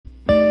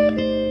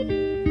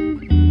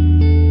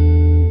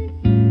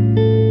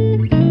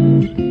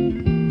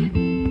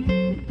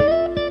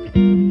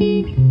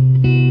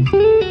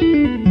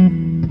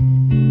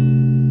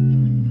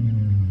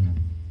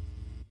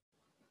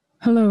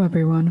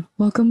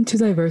Welcome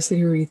to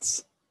Diversity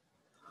Reads.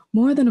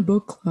 More than a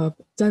book club,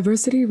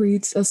 Diversity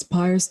Reads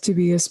aspires to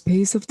be a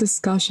space of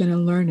discussion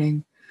and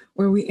learning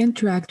where we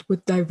interact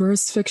with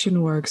diverse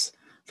fiction works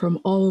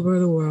from all over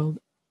the world.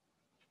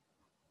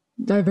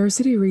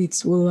 Diversity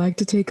Reads would like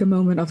to take a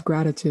moment of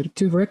gratitude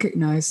to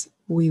recognize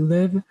we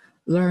live,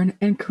 learn,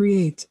 and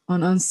create on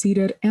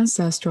unceded,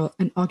 ancestral,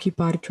 and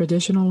occupied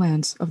traditional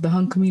lands of the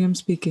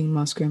Hunkaminam-speaking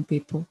Musqueam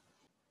people,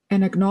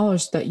 and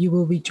acknowledge that you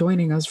will be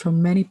joining us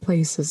from many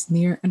places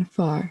near and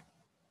far,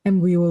 and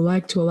we would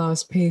like to allow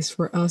space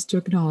for us to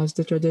acknowledge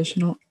the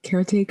traditional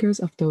caretakers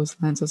of those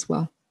lands as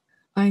well.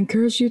 I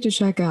encourage you to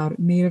check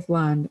out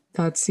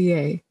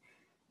nativeland.ca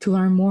to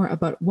learn more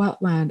about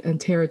what land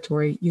and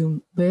territory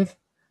you live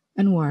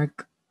and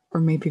work or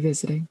may be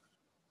visiting.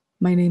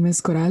 My name is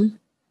Coral,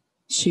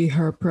 she,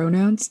 her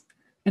pronouns,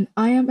 and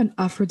I am an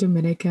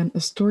Afro-Dominican,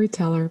 a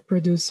storyteller,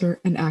 producer,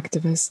 and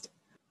activist.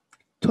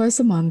 Twice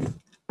a month,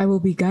 I will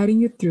be guiding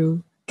you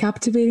through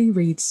captivating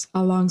reads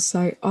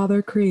alongside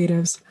other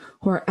creatives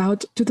who are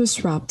out to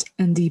disrupt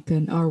and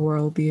deepen our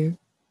worldview.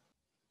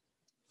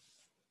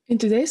 In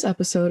today's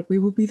episode, we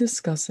will be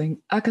discussing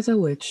Akata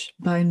Witch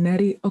by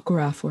Nnedi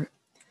Okorafor.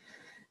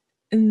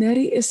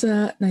 Nnedi is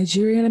a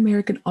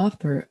Nigerian-American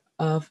author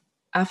of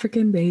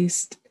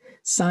African-based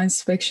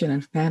science fiction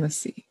and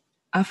fantasy,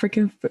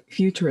 African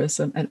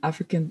futurism, and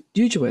African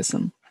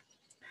Jujuism.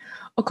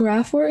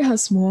 Okorafor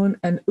has won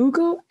an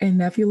Hugo, a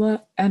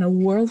Nebula, and a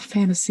World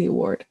Fantasy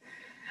Award,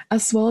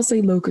 as well as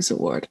a Locus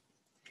Award.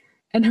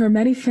 And her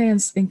many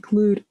fans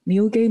include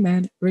Neil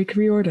Gaiman, Rick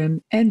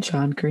Riordan, and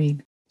John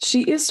Green.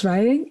 She is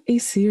writing a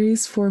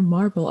series for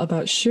Marvel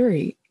about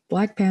Shuri,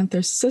 Black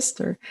Panther's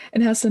sister,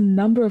 and has a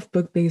number of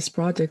book-based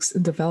projects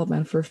in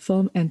development for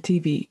film and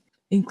TV,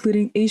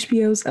 including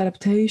HBO's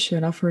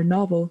adaptation of her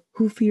novel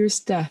Who Fears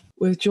Death,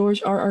 with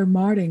George R.R.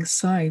 Martin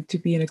signed to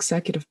be an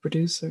executive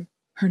producer.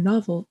 Her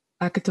novel,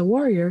 Akata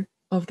Warrior,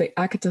 of the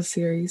Akata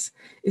series,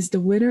 is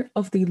the winner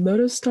of the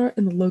Lotus Star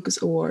and the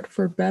Locus Award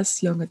for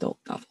Best Young Adult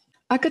Novel.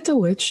 Akata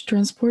Witch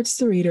transports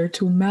the reader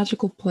to a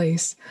magical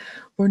place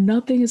where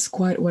nothing is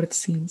quite what it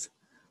seems.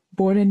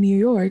 Born in New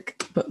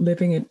York, but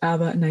living in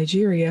Aba,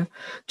 Nigeria,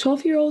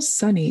 12-year-old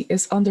Sunny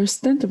is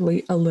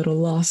understandably a little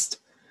lost.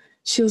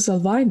 She is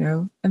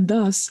albino and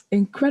thus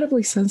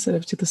incredibly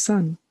sensitive to the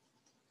sun.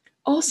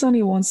 All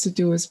Sunny wants to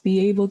do is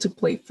be able to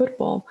play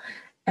football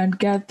and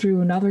get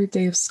through another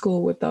day of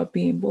school without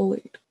being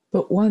bullied.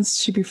 But once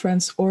she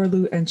befriends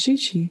Orlu and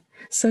Chi-Chi,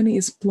 Sunny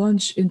is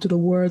plunged into the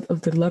world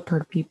of the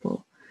leopard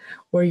people,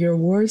 where your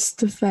worst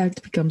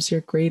defect becomes your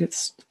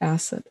greatest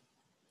asset.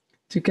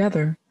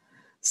 Together,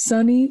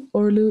 Sunny,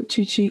 Orlu,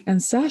 Chi-Chi,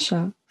 and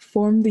Sasha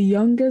form the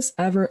youngest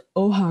ever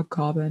Oha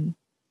Coven.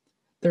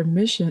 Their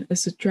mission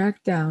is to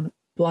track down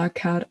Black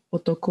Hat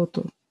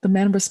Otokoto, the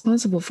man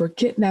responsible for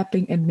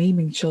kidnapping and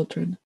maiming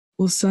children.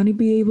 Will Sunny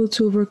be able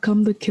to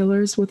overcome the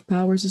killers with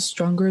powers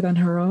stronger than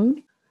her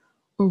own?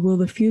 Or will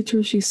the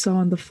future she saw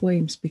in the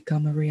flames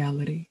become a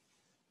reality?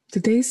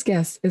 Today's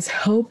guest is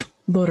Hope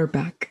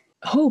Loderback.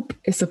 Hope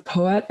is a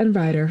poet and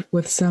writer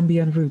with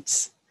Zambian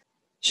roots.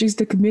 She's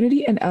the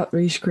community and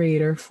outreach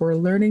creator for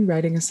Learning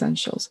Writing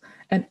Essentials,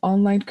 an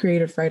online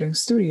creative writing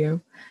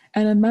studio,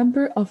 and a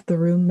member of the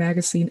Room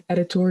magazine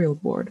editorial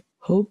board.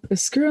 Hope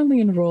is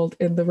currently enrolled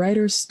in the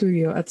Writers'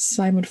 Studio at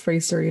Simon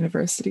Fraser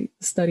University,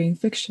 studying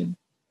fiction.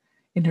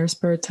 In her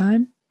spare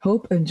time,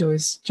 Hope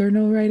enjoys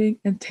journal writing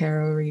and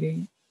tarot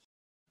reading.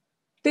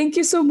 Thank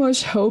you so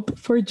much, Hope,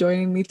 for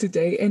joining me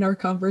today in our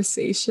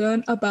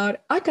conversation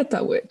about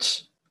Akata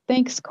Witch.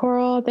 Thanks,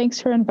 Coral.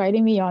 Thanks for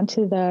inviting me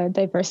onto the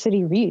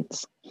Diversity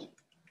Reads.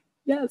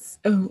 Yes,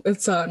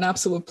 it's an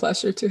absolute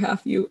pleasure to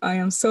have you. I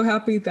am so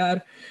happy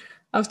that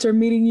after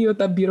meeting you at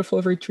that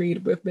beautiful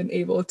retreat, we've been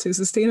able to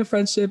sustain a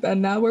friendship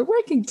and now we're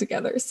working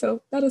together.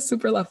 So that is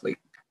super lovely.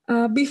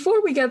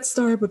 Before we get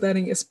started with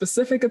any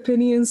specific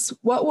opinions,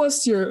 what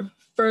was your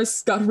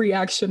first gut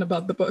reaction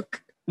about the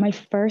book? My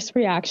first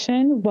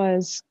reaction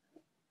was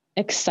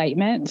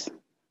excitement.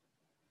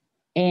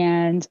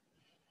 And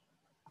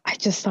I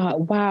just thought,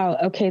 wow,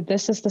 okay,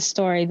 this is the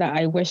story that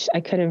I wish I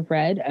could have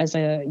read as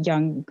a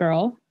young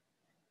girl.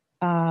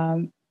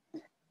 The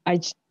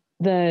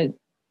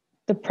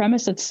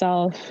premise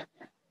itself,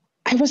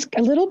 I was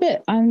a little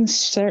bit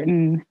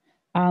uncertain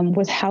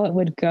with how it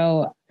would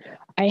go.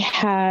 I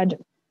had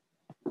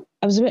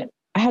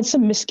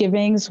some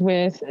misgivings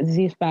with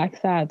the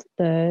fact that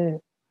the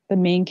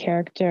main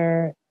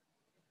character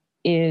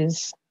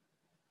is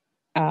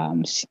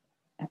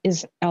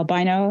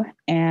albino,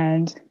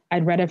 and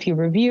I'd read a few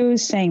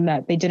reviews saying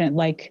that they didn't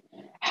like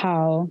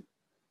how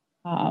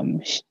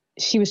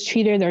she was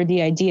treated, or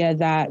the idea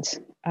that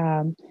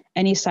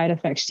any side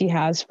effects she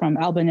has from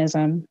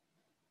albinism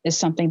is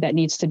something that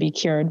needs to be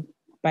cured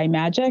by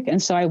magic.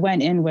 And so I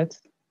went in with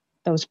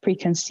those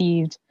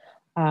preconceived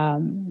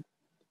that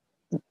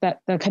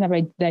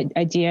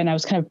idea, and I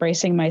was kind of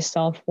bracing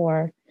myself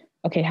for,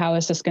 okay, how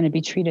is this going to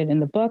be treated in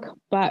the book?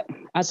 But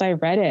as I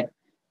read it,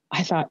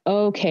 I thought,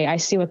 okay, I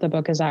see what the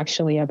book is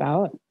actually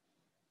about,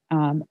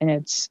 and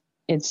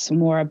it's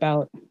more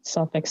about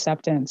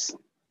self-acceptance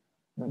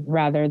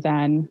rather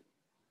than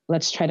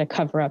let's try to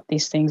cover up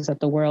these things that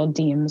the world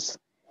deems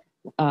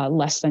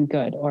less than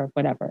good or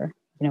whatever.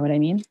 You know what I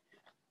mean?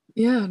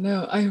 Yeah,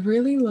 no, I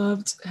really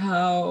loved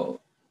how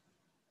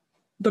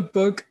the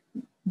book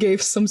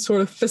gave some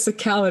sort of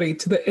physicality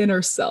to the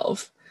inner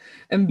self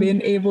and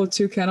being able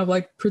to kind of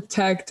like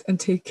protect and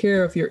take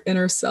care of your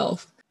inner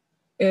self.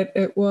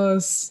 It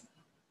was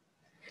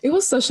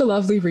such a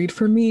lovely read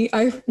for me.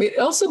 It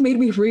also made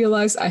me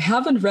realize I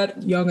haven't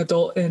read young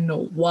adult in a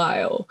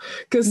while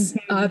because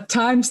at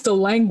times the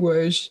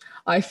language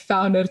I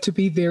found it to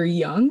be very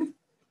young,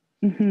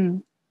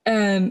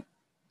 and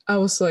I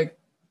was like,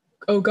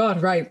 oh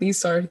God, right,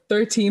 these are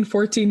 13,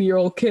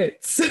 14-year-old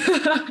kids.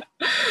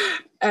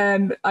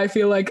 And I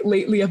feel like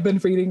lately I've been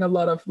reading a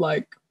lot of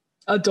like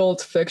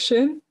adult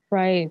fiction.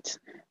 Right.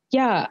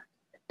 Yeah.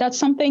 That's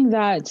something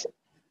that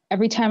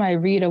every time I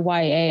read a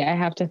YA, I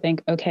have to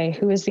think, okay,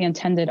 who is the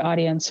intended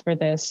audience for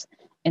this?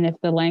 And if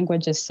the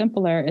language is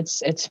simpler,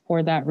 it's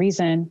for that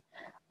reason.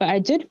 But I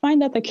did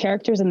find that the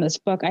characters in this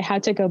book, I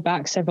had to go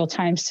back several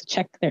times to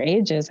check their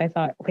ages. I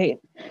thought, wait,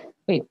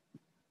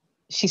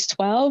 she's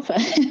 12?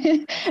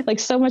 Like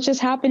so much is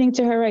happening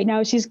to her right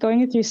now. She's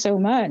going through so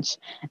much.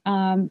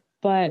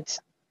 But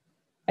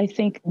I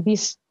think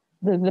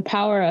the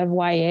power of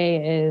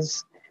YA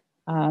is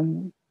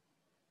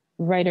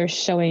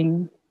writers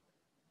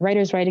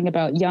writing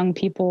about young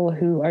people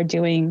who are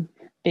doing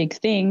big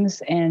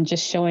things and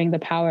just showing the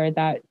power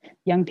that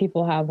young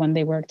people have when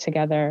they work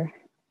together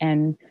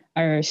and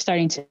are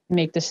starting to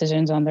make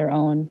decisions on their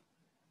own.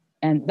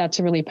 And that's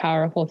a really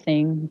powerful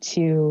thing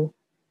to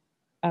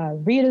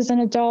read as an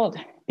adult,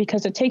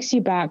 because it takes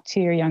you back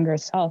to your younger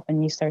self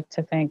and you start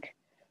to think,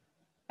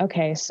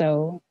 okay,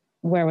 so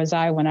where was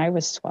I when I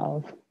was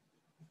 12?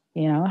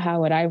 You know,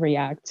 how would I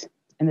react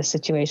in this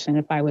situation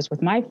if I was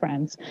with my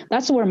friends?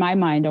 That's where my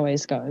mind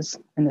always goes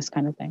in this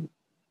kind of thing.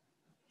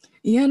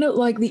 Yeah, no,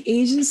 like the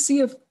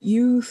agency of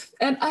youth.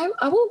 And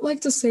I would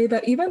like to say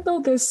that even though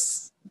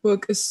this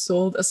book is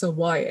sold as a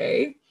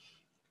YA,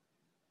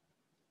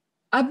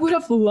 I would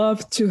have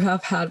loved to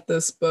have had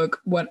this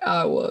book when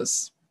I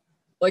was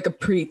like a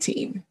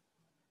preteen.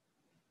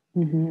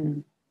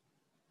 Yeah.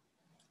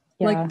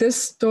 Like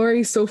this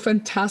story so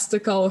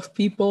fantastical of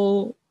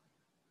people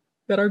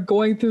that are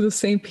going through the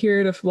same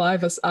period of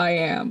life as I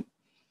am.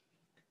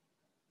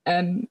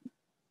 And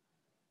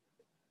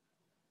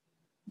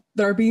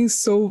they're being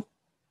so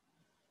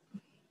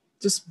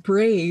just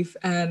brave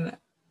and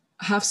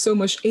have so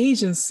much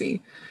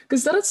agency.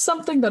 Because that is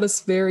something that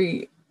is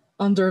very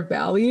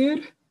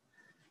undervalued,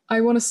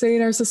 I want to say,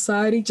 in our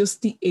society,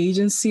 just the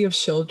agency of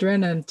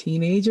children and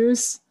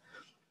teenagers.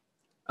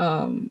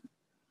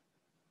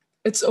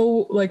 It's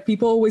like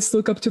people always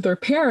look up to their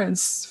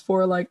parents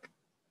for like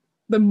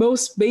the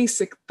most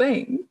basic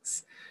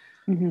things.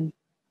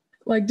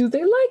 Like, do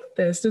they like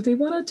this? Do they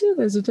want to do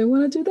this? Do they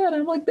want to do that?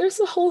 And I'm like, there's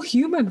a whole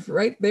human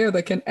right there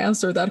that can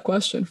answer that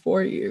question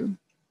for you.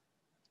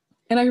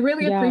 And I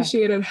really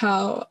appreciated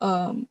how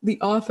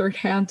the author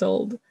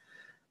handled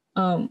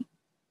the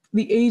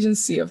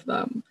agency of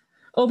them.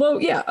 Although,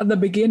 yeah, at the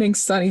beginning,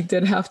 Sunny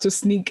did have to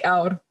sneak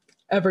out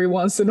every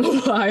once in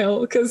a while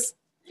because,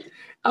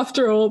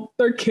 after all,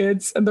 they're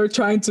kids and they're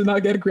trying to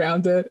not get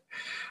grounded.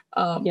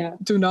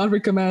 Do not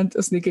recommend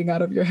sneaking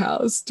out of your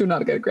house. Do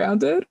not get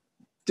grounded.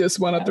 Just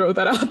want to throw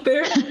that out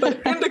there.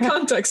 But in the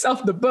context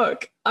of the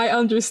book, I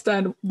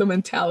understand the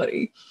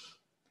mentality.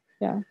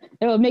 Yeah,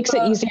 it makes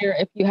it easier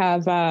if you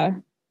have,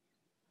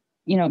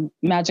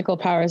 magical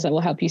powers that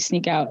will help you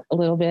sneak out a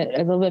little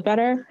bit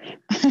better.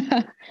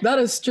 That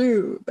is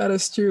true. That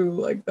is true.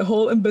 Like the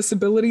whole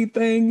invisibility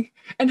thing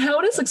and how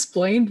it is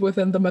explained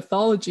within the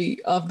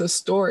mythology of the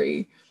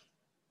story.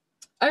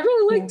 I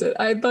really liked it.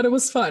 I thought it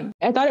was fun.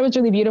 I thought it was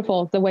really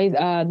beautiful the way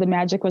the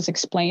magic was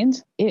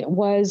explained. It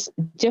was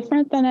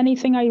different than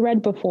anything I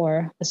read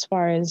before, as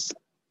far as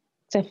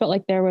I felt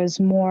like there was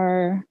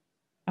more.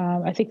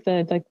 I think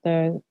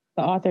the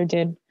author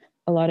did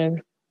a lot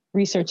of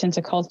research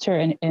into culture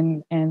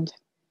and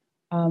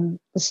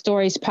the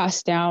stories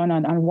passed down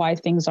on why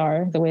things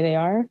are the way they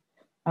are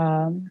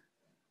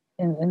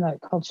in that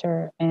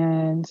culture.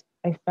 And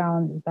I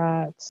found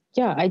that,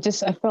 I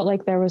felt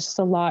like there was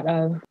a lot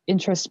of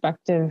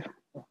introspective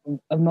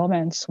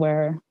moments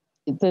where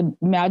the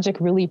magic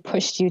really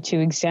pushed you to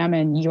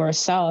examine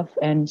yourself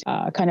and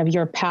kind of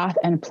your path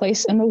and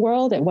place in the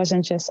world. It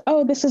wasn't just,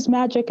 oh, this is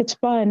magic, it's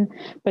fun.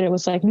 But it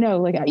was like, no,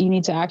 like you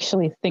need to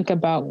actually think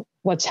about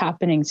what's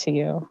happening to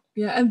you.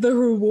 Yeah, and the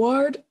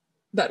reward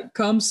that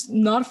comes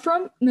not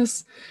from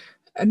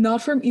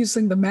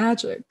using the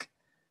magic,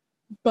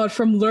 but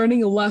from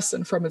learning a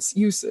lesson from its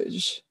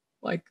usage,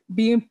 like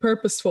being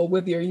purposeful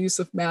with your use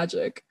of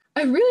magic.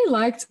 I really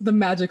liked the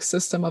magic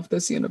system of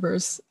this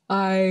universe.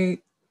 I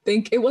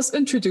think it was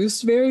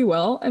introduced very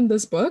well in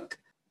this book,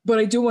 but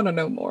I do want to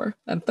know more.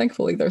 And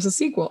thankfully, there's a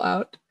sequel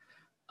out.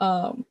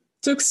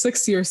 Took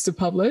 6 years to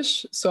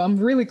publish, so I'm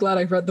really glad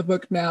I read the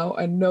book now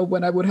and know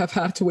when I would have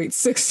had to wait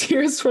 6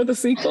 years for the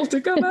sequel to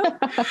come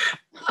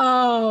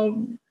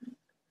out.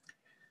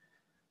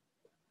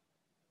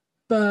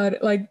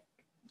 But like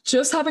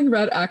just having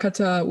read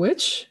Akata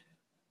Witch,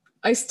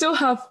 I still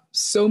have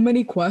so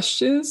many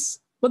questions,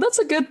 but that's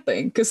a good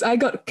thing because I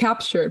got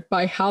captured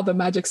by how the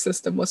magic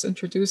system was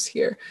introduced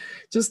here.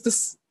 Just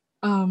this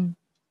um,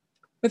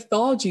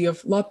 mythology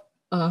of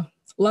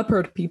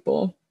leopard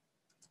people,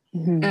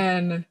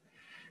 and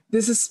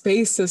this is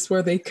spaces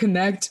where they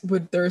connect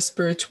with their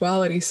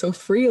spirituality so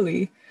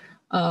freely,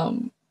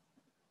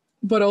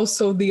 but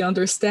also the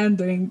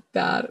understanding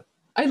that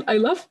I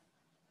love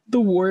the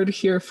word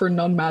here for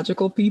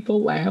non-magical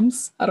people,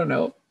 lambs. I don't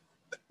know,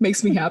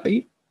 makes me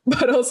happy.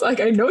 But I was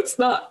like, I know it's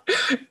not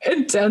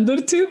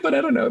intended to, but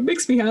I don't know, it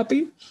makes me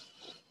happy.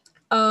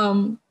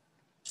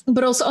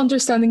 But also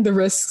understanding the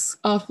risks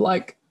of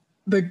like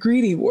the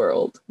greedy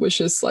world,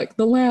 which is like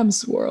the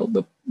lamb's world,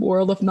 the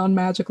world of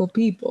non-magical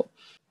people.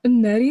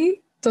 And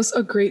Neri does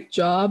a great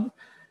job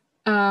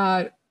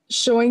at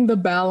showing the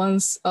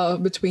balance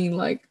of between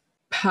like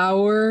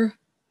power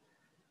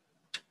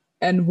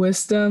and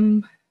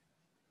wisdom,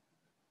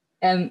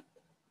 and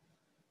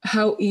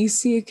how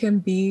easy it can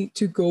be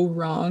to go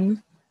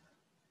wrong,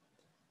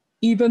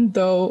 even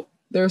though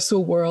there's a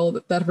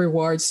world that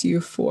rewards you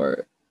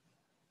for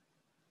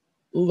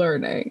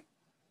learning.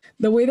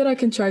 The way that I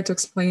can try to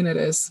explain it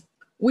is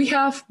we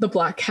have the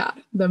Black Hat,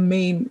 the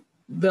main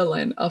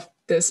villain of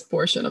this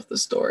portion of the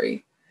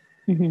story.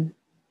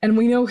 And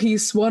we know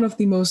he's one of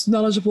the most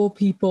knowledgeable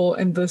people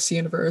in this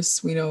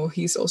universe. We know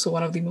he's also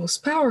one of the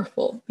most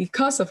powerful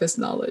because of his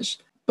knowledge.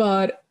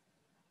 But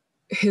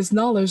his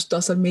knowledge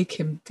doesn't make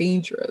him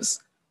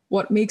dangerous.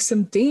 What makes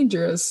him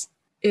dangerous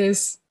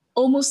is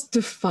almost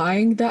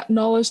defying that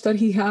knowledge that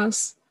he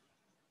has.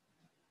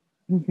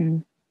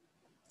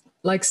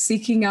 Like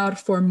seeking out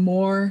for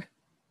more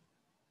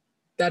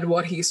than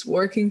what he's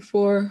working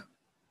for,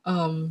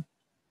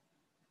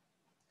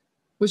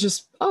 which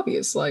is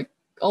obvious. Like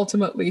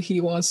ultimately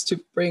he wants to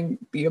bring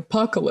the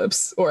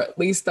apocalypse, or at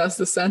least that's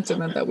the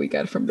sentiment that we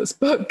get from this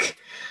book.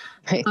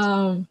 Right.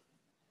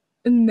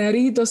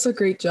 Neri does a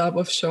great job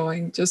of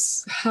showing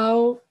just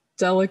how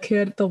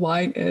delicate the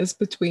line is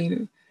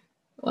between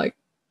like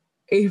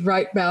a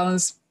right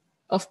balance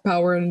of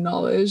power and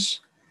knowledge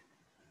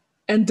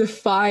and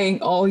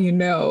defying all you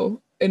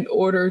know in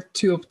order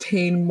to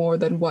obtain more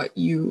than what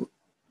you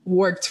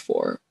worked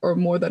for or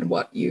more than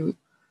what you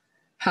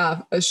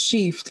have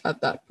achieved at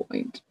that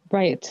point.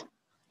 Right.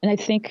 And I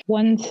think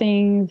one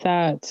thing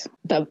that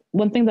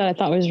I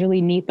thought was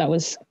really neat that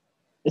was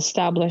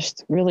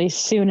established really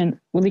soon and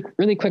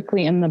really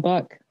quickly in the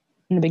book,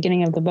 in the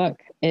beginning of the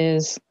book,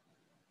 is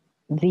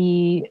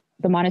the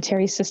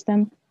monetary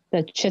system,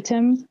 the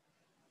chitim,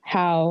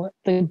 how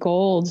the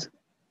gold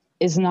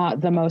is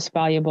not the most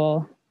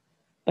valuable,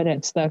 but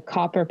it's the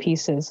copper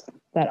pieces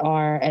that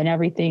are, and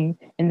everything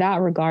in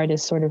that regard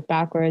is sort of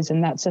backwards.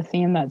 And that's a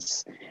theme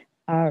that's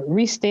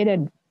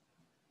restated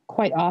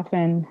quite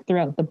often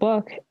throughout the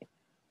book,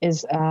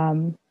 is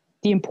the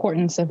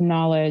importance of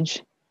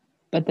knowledge,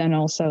 but then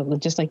also,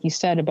 just like you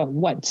said, about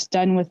what's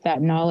done with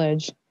that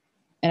knowledge.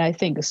 And I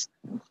think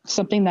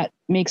something that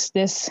makes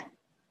this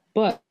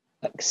book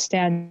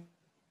stand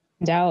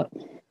out,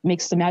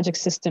 makes the magic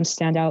system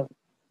stand out,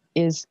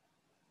 is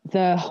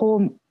the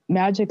whole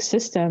magic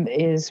system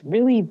is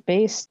really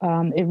based,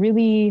 it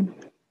really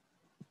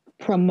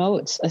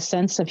promotes a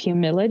sense of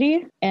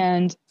humility.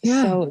 And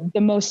so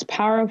the most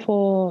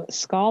powerful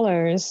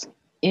scholars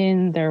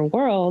in their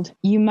world,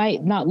 you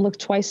might not look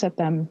twice at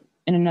them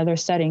in another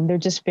setting. They're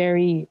just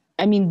very,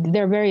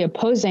 they're very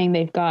opposing.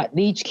 They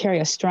each carry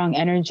a strong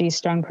energy,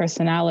 strong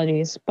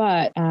personalities,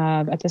 but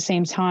at the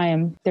same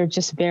time, they're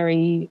just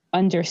very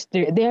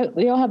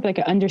they all have like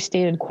an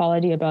understated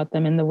quality about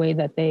them in the way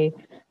that they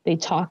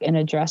talk and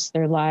address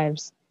their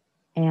lives.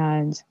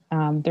 And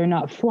they're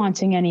not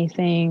flaunting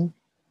anything.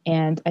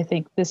 And I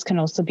think this can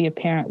also be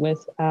apparent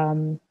with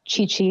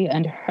Chi-Chi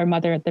and her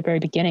mother at the very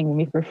beginning. When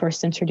we were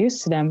first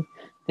introduced to them,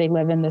 they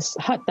live in this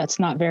hut that's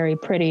not very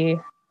pretty.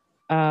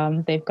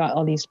 They've got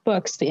all these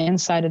books. The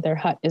inside of their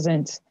hut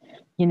isn't,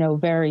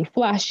 very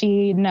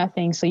flashy,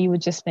 nothing. So you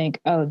would just think,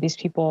 oh, these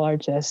people are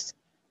just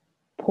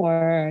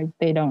poor.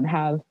 They don't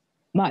have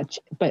much.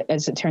 But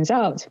as it turns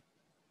out,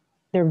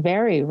 they're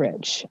very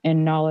rich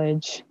in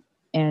knowledge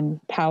and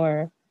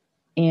power.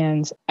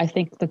 And I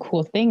think the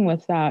cool thing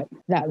with that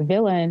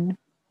villain,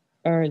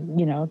 or,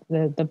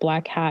 the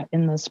Black Hat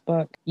in this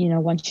book,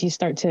 once you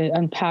start to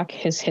unpack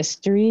his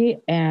history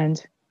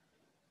and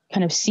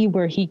kind of see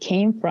where he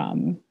came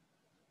from,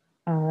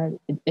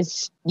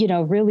 it's,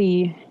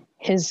 really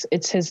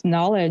it's his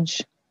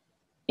knowledge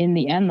in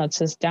the end that's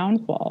his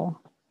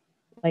downfall.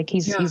 Like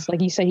he's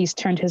like you said, he's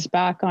turned his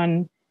back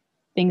on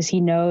things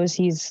he knows.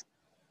 He's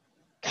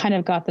kind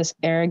of got this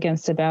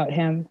arrogance about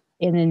him.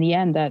 And in the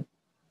end, that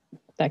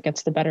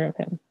gets the better of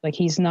him. Like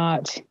he's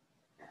not,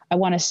 I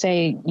want to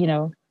say,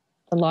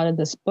 a lot of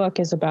this book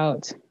is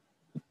about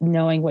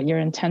knowing what your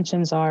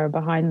intentions are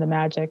behind the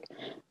magic.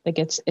 Like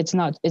it's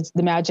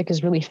the magic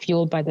is really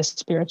fueled by the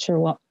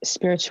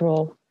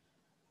spiritual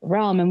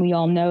realm. And we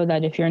all know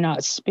that if you're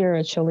not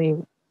spiritually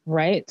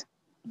right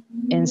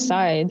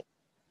inside,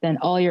 then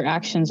all your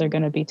actions are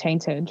going to be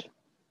tainted.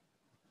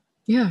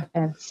 Yeah.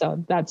 And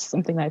so that's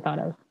something that I thought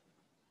of.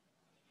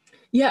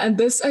 Yeah, and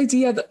this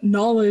idea that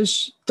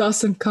knowledge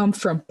doesn't come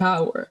from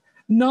power.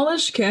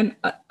 Knowledge can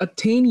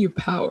attain you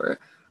power,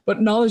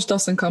 but knowledge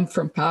doesn't come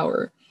from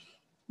power.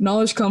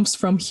 Knowledge comes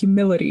from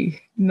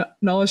humility.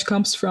 Knowledge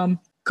comes from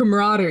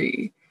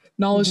camaraderie.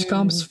 Knowledge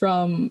comes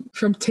from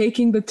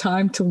taking the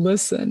time to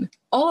listen.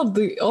 All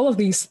of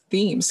these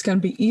themes can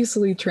be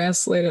easily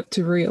translated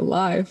to real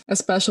life,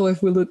 especially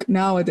if we look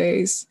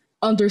nowadays.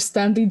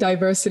 Understanding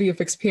diversity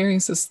of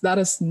experiences, that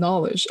is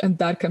knowledge, and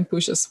that can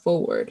push us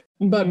forward.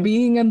 But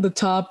being in the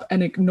top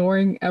and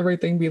ignoring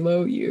everything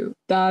below you,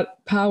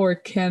 that power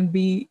can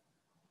be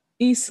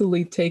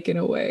easily taken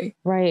away.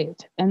 Right.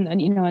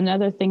 And you know,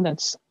 another thing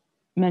that's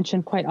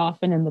mentioned quite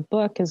often in the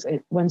book is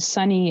when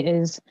Sunny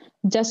is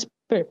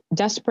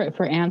desperate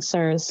for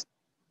answers,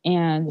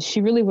 and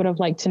she really would have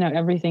liked to know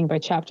everything by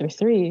chapter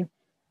 3,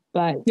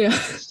 but Yeah.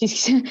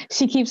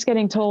 she keeps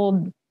getting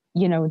told,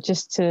 you know,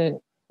 just to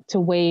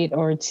wait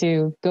or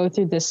to go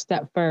through this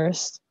step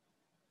first,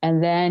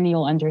 and then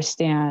you'll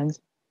understand.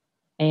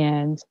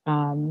 And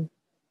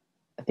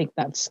I think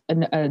that's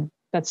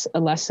a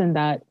lesson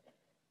that,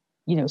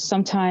 you know,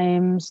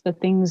 sometimes the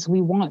things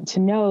we want to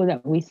know,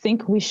 that we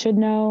think we should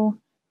know,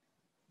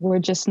 we're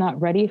just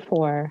not ready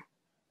for.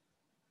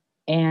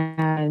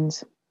 And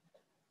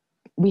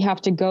we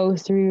have to go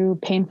through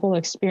painful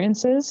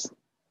experiences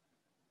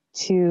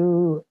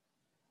to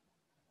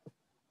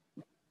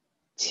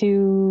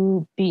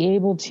be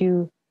able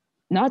to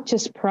not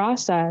just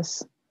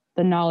process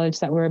the knowledge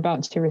that we're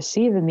about to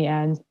receive in the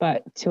end,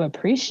 but to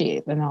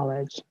appreciate the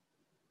knowledge.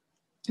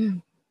 Yeah.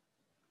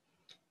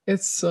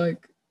 It's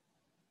like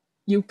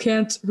you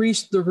can't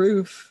reach the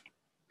roof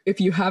if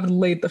you haven't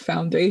laid the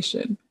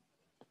foundation.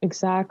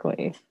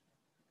 Exactly.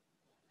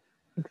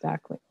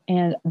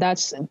 And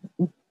that's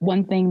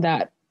one thing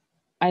that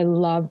I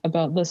love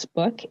about this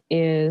book,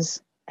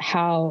 is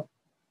how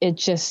it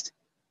just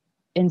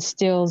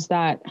instills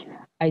that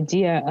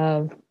idea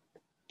of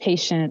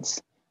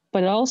patience,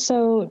 but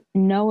also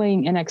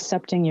knowing and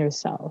accepting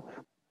yourself,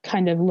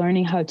 kind of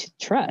learning how to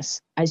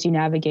trust as you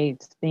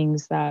navigate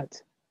things that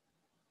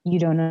you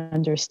don't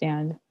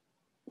understand,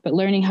 but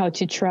learning how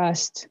to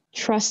trust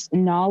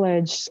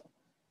knowledge,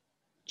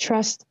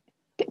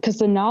 because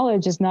the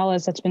knowledge is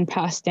knowledge that's been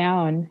passed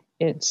down.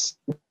 It's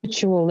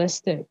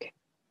ritualistic.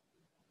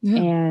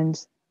 Yeah.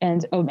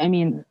 And I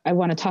mean, I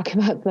want to talk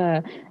about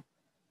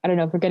I don't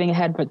know if we're getting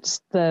ahead, but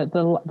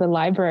the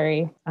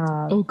library.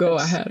 Go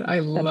ahead. I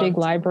love the big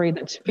library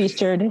that's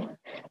featured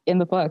in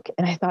the book.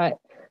 And I thought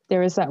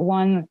there was that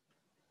one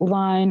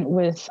line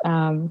with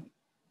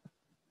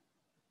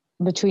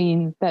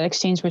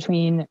exchange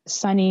between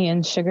Sunny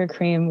and Sugar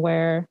Cream,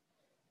 where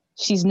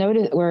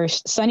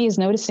Sunny is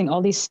noticing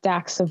all these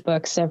stacks of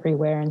books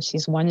everywhere, and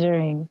she's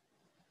wondering,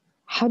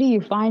 how do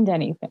you find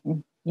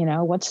anything? You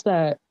know, what's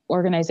the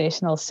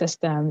organizational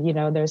system? You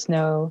know, there's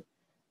no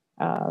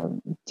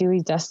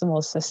Dewey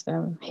Decimal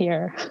System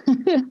here.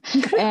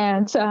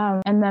 And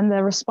then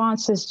the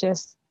response is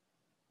just,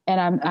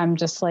 and I'm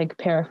just like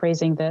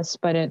paraphrasing this,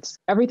 but it's,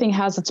 everything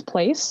has its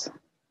place,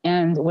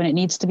 and when it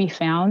needs to be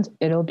found,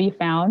 it'll be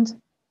found,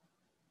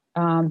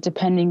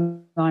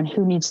 depending on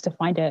who needs to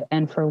find it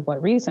and for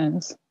what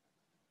reasons.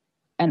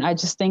 And I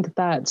just think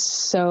that's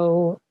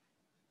so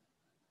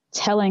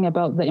telling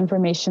about the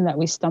information that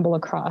we stumble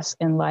across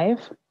in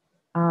life.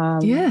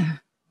 Yeah.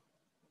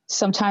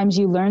 Sometimes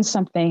you learn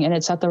something and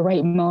it's at the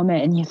right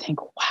moment, and you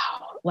think,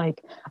 wow,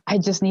 like I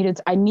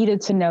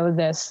needed to know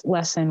this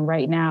lesson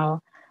right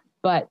now.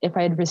 But if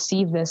I had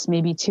received this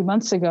maybe 2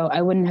 months ago,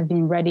 I wouldn't have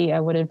been ready.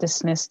 I would have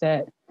dismissed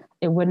it.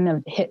 It wouldn't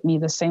have hit me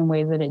the same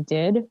way that it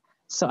did.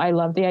 So I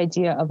love the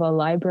idea of a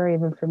library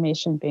of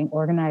information being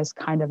organized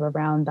kind of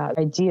around that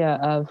idea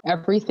of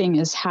everything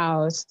is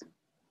housed.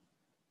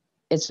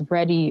 It's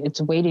ready.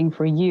 It's waiting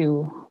for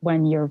you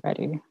when you're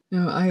ready.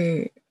 No,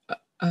 I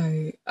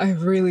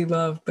really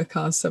love the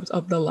concept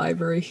of the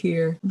library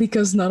here,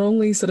 because not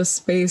only is it a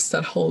space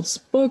that holds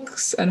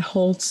books and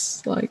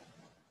holds like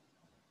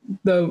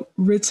the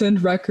written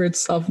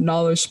records of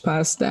knowledge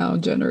passed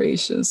down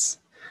generations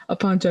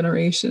upon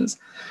generations,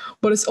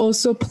 but it's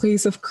also a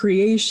place of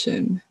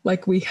creation.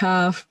 Like we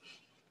have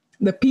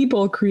the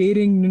people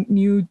creating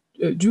new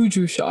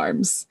juju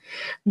charms,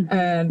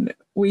 and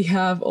we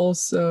have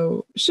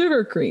also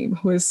Sugar Cream,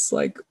 who is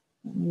like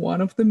one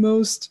of the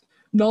most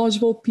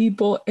knowledgeable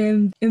people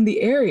in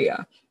the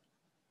area,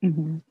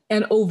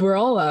 and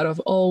overall out of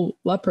all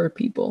leopard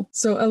people.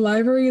 So a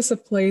library is a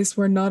place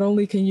where not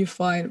only can you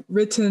find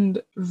written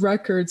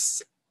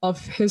records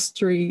of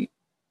history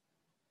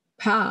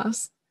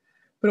past,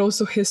 but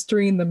also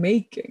history in the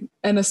making,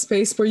 and a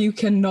space where you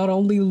can not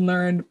only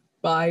learn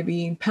by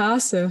being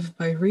passive,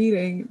 by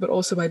reading, but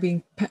also by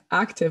being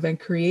active and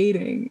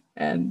creating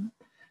and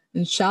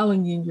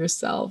challenging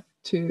yourself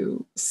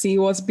to see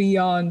what's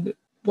beyond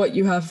what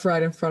you have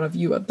right in front of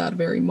you at that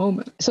very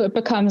moment. So it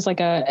becomes like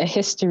a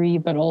history,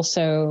 but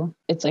also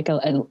it's like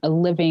a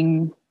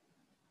living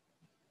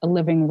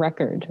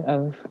record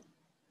of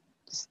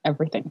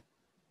everything,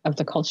 of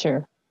the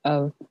culture,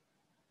 of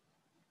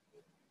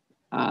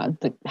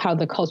how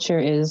the culture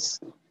is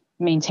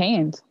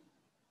maintained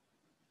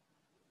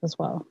as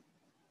well.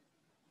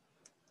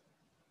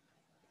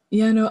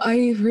 Yeah, no,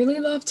 I really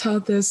loved how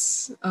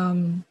this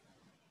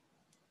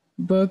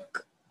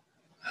book,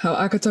 how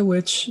Agatha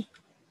Witch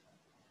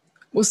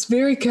was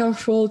very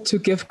careful to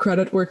give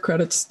credit where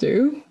credit's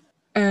due.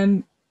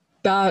 And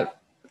that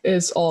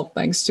is all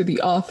thanks to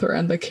the author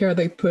and the care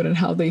they put in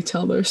how they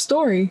tell their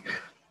story.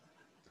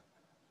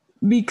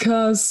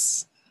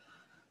 Because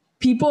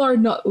people are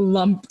not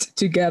lumped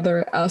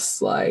together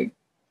as like,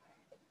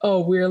 oh,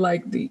 we're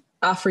like the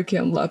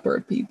African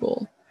leopard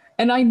people.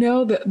 And I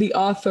know that the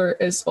author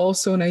is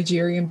also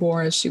Nigerian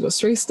born. She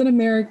was raised in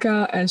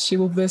America and she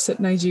will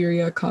visit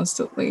Nigeria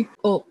constantly.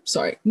 Oh,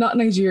 sorry, not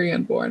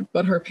Nigerian born,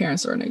 but her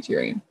parents are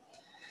Nigerian.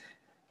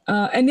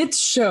 And it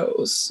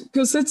shows,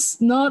 because it's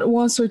not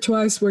once or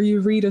twice where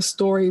you read a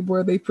story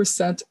where they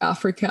present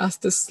Africa as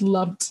this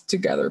lumped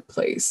together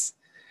place.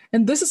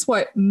 And this is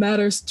why it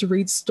matters to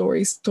read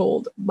stories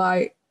told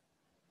by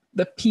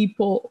the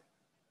people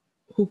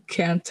who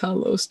can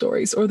tell those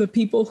stories, or the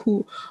people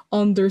who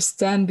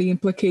understand the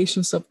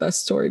implications of that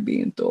story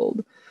being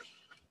told.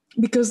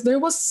 Because there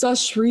was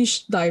such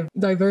rich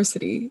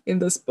diversity in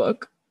this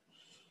book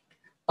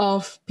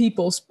of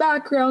people's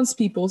backgrounds,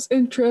 people's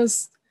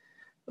interests.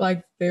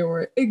 Like there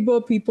were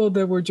Igbo people,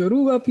 there were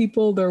Yoruba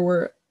people, there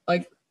were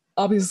like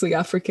obviously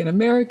African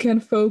American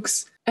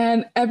folks,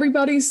 and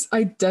everybody's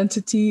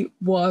identity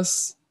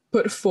was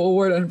put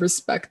forward and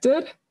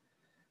respected.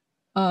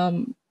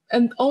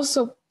 And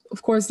also,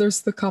 of course,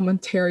 there's the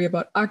commentary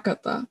about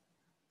Agatha.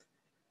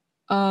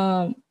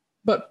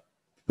 But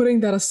putting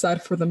that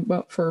aside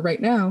for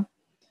right now,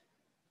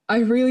 I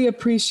really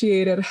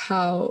appreciated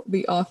how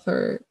the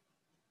author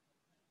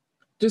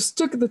just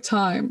took the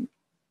time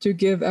to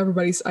give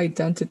everybody's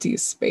identity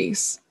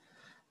space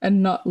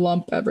and not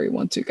lump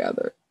everyone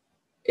together.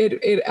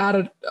 It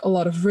added a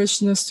lot of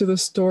richness to the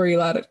story,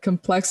 added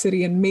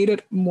complexity, and made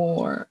it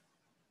more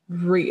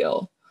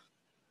real.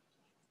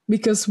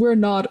 Because we're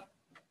not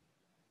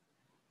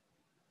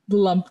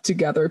lumped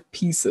together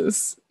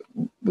pieces.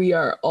 We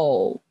are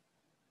all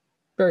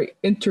very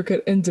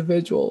intricate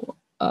individual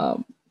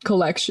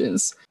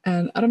collections.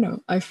 And I don't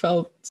know, I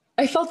felt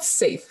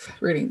safe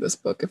reading this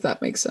book, if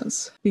that makes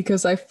sense.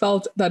 Because I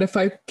felt that if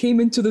I came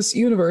into this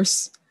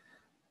universe,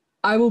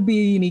 I will be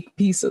a unique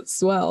piece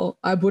as well.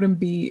 I wouldn't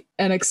be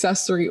an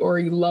accessory or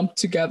a lumped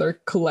together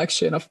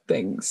collection of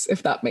things,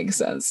 if that makes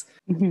sense.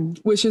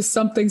 Mm-hmm. Which is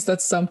some things that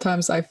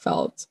sometimes I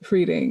felt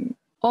reading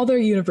other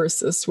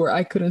universes where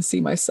I couldn't see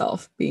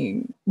myself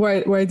being,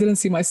 where I didn't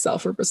see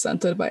myself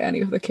represented by any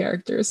of the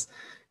characters,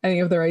 any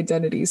of their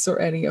identities, or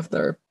any of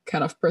their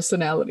kind of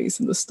personalities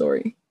in the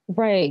story.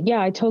 Right. Yeah,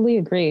 I totally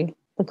agree.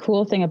 The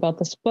cool thing about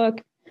this book,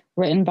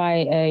 written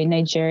by a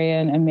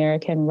Nigerian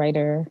American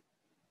writer,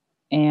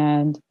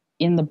 and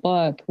in the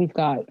book, we've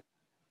got,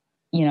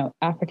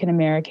 African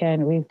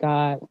American, we've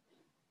got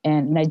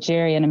a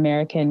Nigerian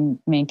American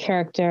main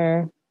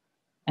character,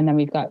 and then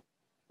we've got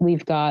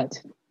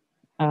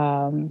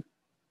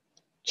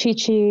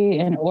Chi-Chi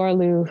and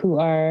Orlu who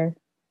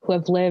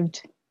have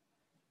lived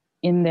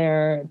in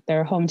their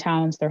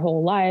hometowns their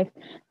whole life,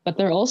 but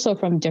they're also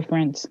from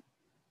different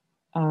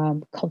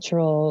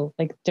cultural,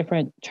 like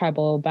different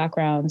tribal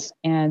backgrounds.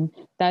 And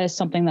that is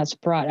something that's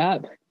brought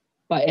up,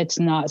 but it's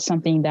not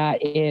something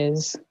that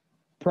is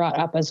brought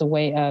up as a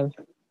way of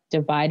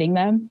dividing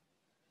them.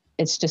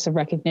 It's just a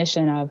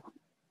recognition of,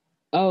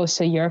 oh,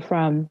 so you're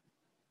from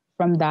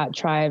that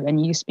tribe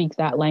and you speak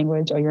that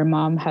language, or your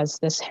mom has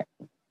this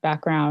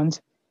background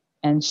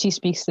and she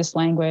speaks this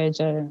language,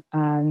 and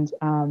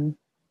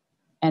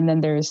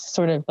then there's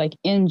sort of like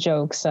in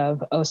jokes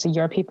of, oh, so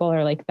your people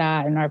are like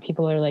that and our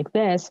people are like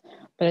this,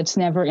 but it's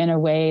never in a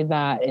way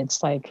that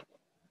it's like,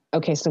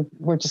 okay, so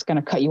we're just going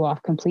to cut you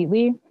off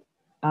completely.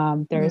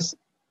 There's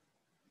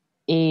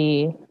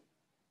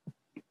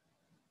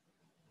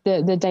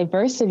the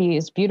diversity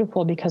is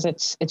beautiful because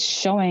it's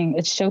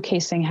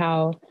showcasing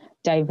how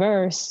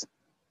diverse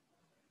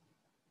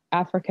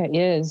Africa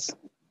is,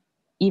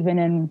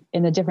 even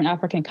in the different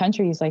African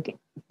countries. Like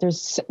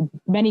there's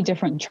many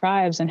different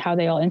tribes and how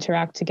they all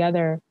interact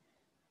together.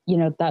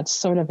 That's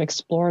sort of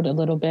explored a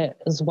little bit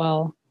as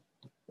well.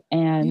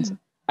 And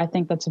I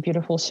think that's a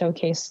beautiful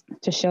showcase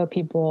to show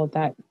people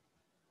that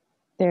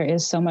there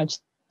is so much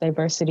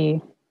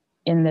diversity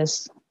in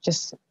this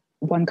just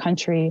one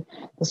country,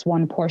 this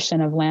one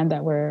portion of land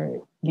that we're,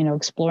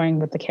 exploring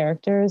with the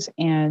characters.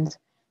 And,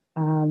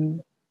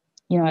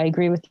 I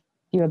agree with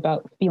you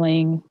about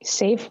feeling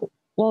safe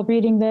while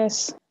reading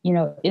this.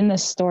 In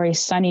this story,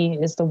 Sunny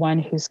is the one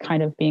who's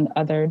kind of being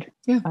othered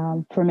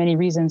for many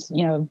reasons,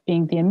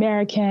 being the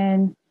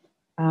American,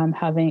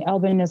 having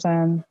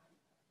albinism,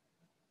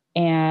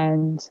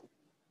 and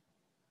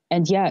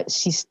yet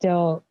she's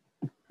still,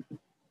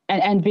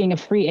 and being a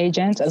free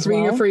agent as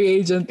well. Being a free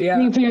agent, yeah.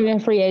 Being a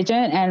free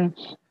agent,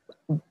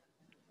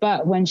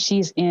 but when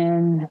she's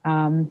in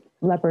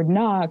Leopard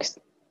Knox,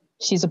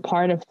 she's a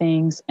part of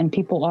things and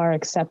people are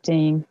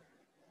accepting.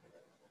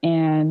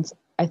 And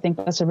I think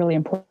that's a really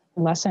important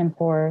lesson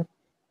for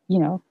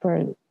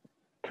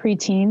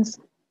preteens,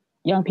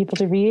 young people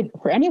to read,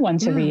 for anyone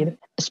to Yeah. read,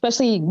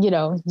 especially, you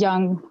know,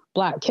 young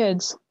Black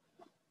kids,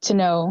 to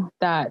know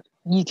that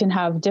you can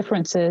have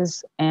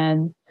differences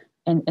and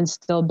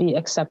still be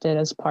accepted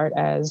as part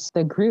as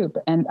the group.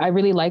 And I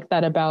really like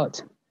that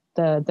about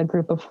the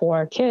group of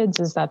 4 kids,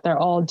 is that they're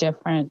all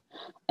different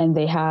and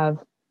they have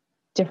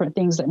different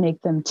things that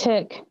make them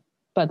tick,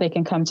 but they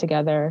can come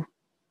together,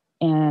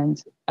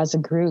 and as a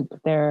group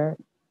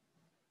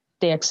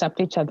they accept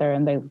each other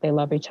and they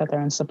love each other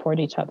and support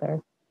each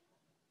other.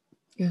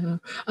 Yeah,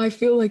 I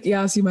feel like,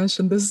 yeah, as you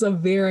mentioned, this is a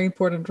very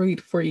important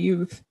read for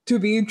youth to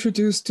be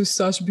introduced to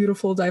such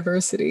beautiful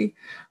diversity.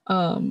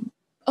 A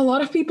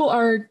lot of people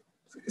are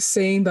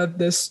saying that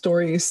this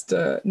story is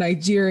the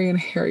Nigerian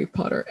Harry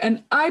Potter,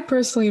 and I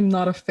personally am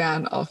not a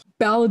fan of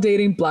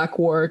validating Black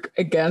work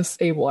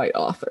against a white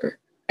author.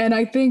 And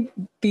I think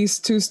these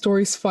two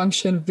stories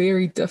function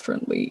very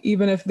differently,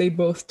 even if they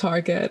both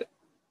target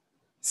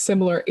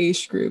similar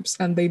age groups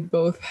and they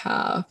both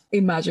have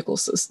a magical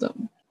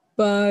system.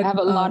 But I have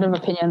a lot of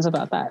opinions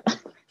about that.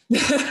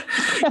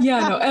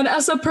 yeah, no. And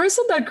as a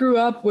person that grew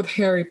up with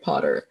Harry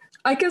Potter,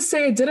 I can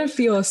say I didn't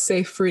feel as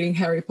safe reading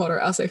Harry Potter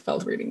as I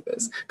felt reading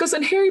this. Because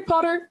in Harry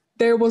Potter,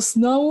 there was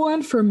no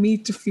one for me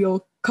to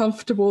feel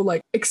comfortable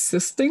like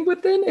existing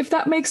within, if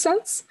that makes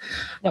sense.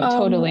 No,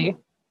 totally.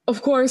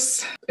 Of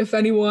course, if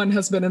anyone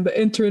has been in the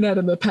internet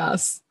in the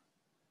past,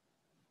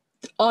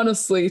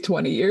 honestly,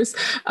 20 years,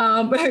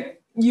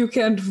 you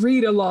can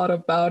read a lot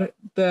about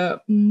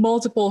the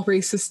multiple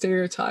racist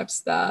stereotypes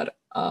that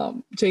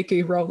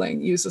J.K.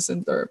 Rowling uses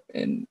in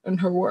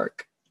her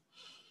work.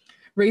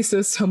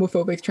 Racist,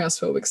 homophobic,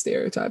 transphobic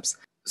stereotypes.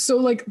 So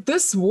like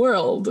this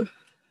world,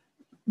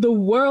 the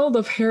world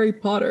of Harry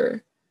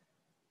Potter,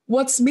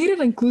 what's made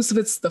it inclusive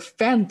is the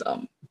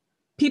fandom.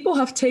 People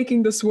have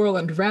taken this world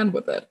and ran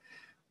with it.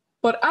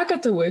 But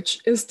Agatha Witch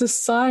is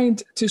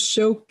designed to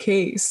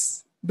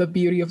showcase the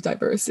beauty of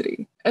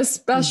diversity,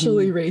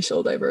 especially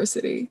racial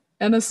diversity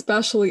and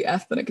especially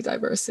ethnic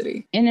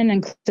diversity. In an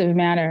inclusive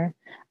manner,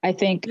 I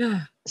think.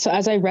 Yeah. So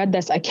as I read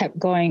this, I kept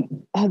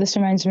going, oh, this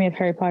reminds me of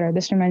Harry Potter.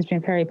 This reminds me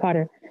of Harry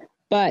Potter.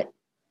 But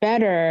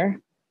better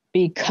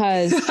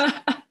because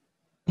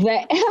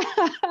can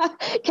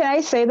I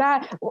say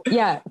that?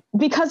 Yeah,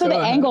 because of the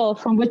angle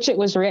from which it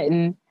was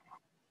written.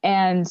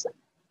 And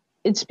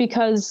it's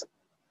because,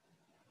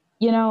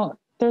 you know,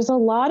 there's a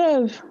lot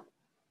of,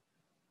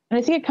 and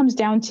I think it comes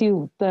down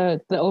to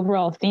the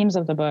overall themes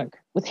of the book.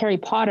 With Harry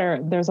Potter,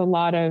 there's a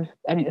lot of,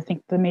 I mean, I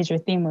think the major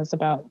theme was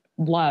about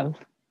love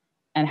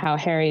and how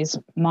Harry's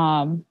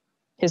mom,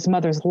 his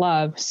mother's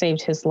love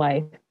saved his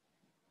life.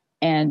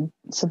 And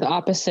so the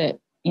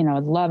opposite, you know,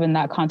 love in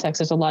that context,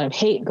 there's a lot of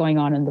hate going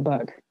on in the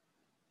book.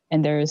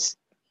 And there's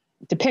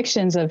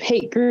depictions of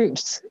hate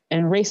groups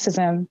and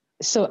racism.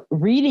 So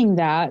reading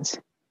that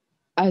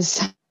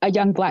as a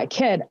young Black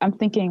kid, I'm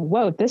thinking,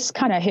 whoa, this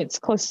kind of hits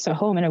close to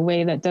home in a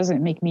way that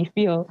doesn't make me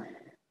feel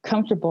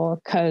comfortable.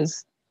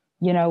 Because,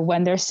 you know,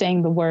 when they're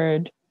saying the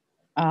word,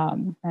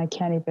 I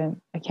can't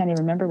even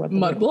remember what the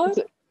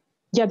mudblood.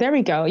 Yeah, there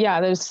we go. Yeah,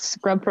 there's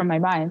scrub from my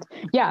mind.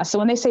 Yeah, so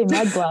when they say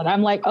mudblood,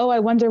 I'm like, oh, I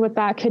wonder what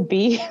that could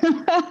be.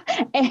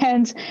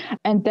 and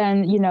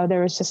then, you know,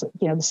 there was just,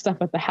 you know, the stuff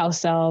with the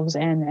house elves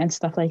and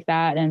stuff like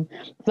that, and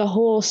the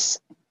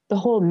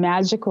whole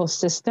magical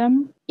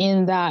system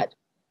in that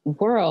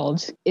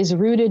world is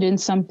rooted in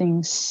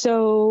something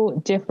so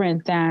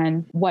different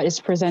than what is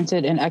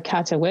presented in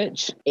Agatha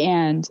Witch.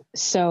 And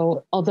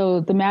so although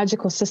the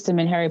magical system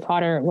in Harry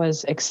Potter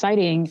was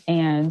exciting,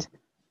 and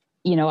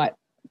you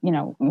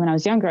know, when I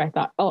was younger, I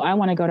thought, oh, I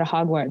want to go to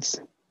Hogwarts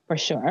for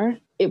sure.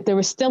 There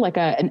was still like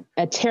a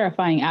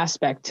terrifying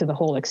aspect to the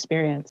whole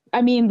experience.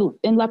 I mean,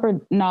 in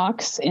Leopard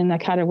Knox, in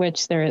Agatha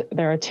Witch, there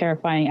are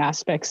terrifying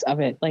aspects of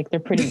it. Like they're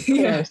pretty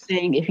clear,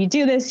 saying if you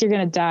do this, you're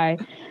gonna die.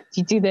 If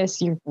you do this,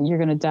 you're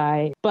gonna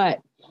die. But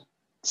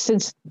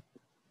since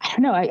I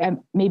don't know, I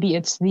maybe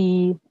it's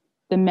the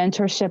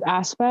mentorship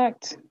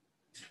aspect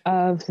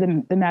of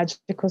the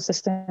magical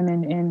system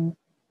in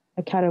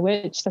Agatha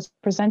Witch that's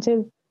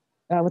presented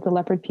with the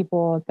leopard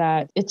people,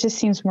 that it just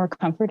seems more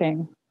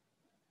comforting.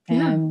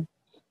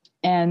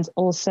 And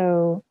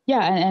also,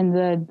 and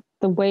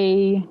the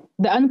way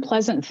the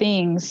unpleasant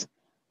things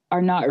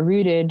are not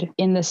rooted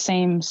in the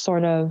same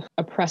sort of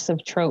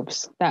oppressive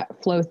tropes that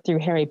flow through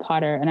Harry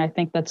Potter. And I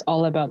think that's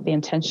all about the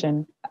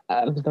intention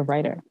of the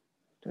writer.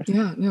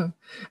 Yeah, no.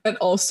 And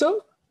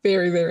also,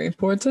 very, very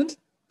important,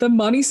 the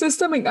money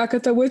system in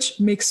Agatha Witch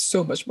makes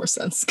so much more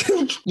sense.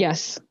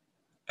 Yes.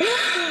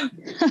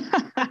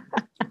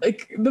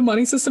 Like the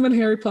money system in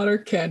Harry Potter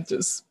can't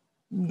just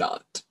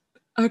not.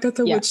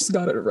 Agatha Witch's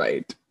got it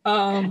right.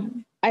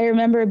 I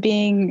remember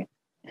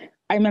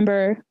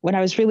when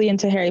I was really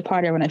into Harry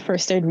Potter, when I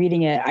first started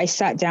reading it, I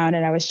sat down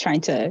and I was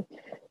trying to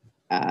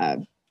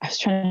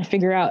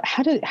figure out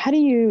how do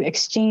you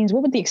exchange,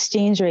 what would the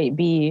exchange rate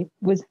be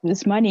with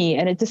this money?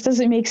 And it just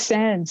doesn't make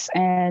sense.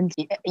 And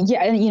and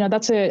you know,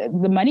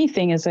 the money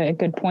thing is a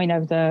good point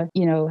of the,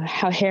 you know,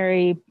 how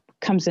Harry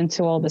comes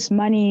into all this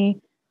money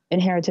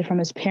inherited from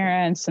his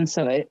parents. And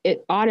so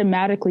it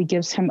automatically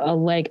gives him a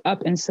leg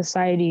up in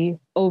society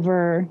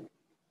over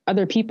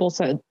other people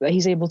so that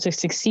he's able to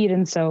succeed.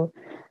 And so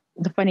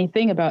the funny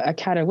thing about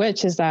Akata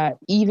Witch is that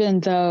even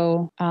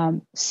though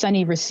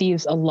Sunny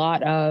receives a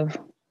lot of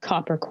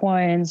copper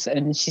coins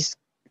and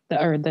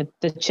the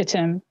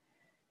chitim,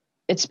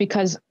 it's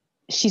because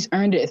she's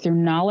earned it through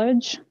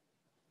knowledge.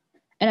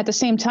 And at the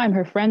same time,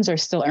 her friends are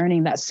still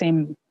earning that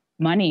same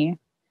money.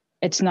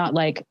 It's not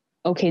like,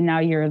 okay, now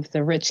you're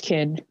the rich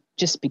kid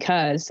just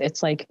because.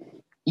 It's like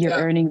you're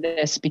earning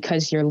this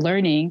because you're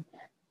learning.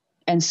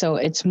 And so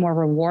it's more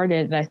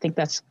rewarded. And I think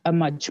that's a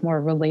much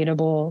more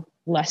relatable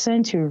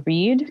lesson to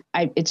read.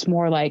 It's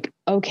more like,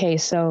 okay,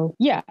 so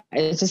yeah,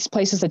 it just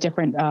places a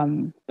different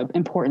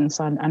importance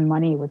on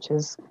money, which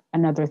is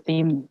another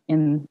theme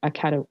in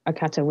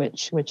Akata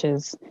Witch, which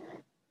is,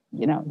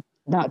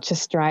 not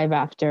just strive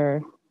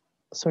after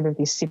sort of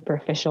these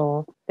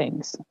superficial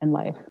things in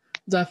life.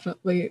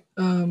 Definitely.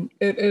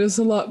 It is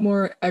a lot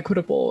more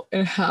equitable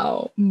in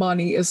how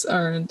money is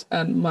earned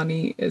and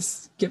money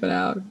is given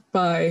out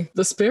by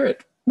the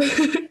spirit.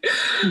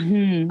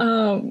 Mm-hmm.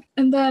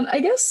 And then I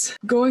guess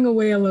going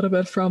away a little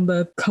bit from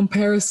the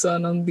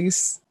comparison on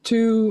these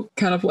two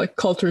kind of like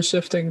culture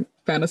shifting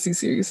fantasy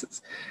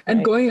series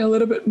and going a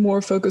little bit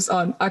more focused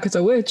on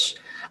Akata Witch,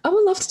 I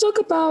would love to talk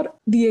about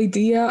the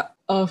idea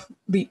of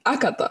the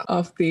Akata,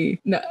 of the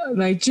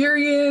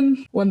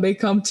Nigerian, when they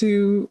come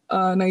to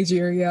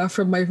Nigeria.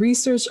 From my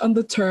research on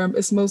the term,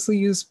 is mostly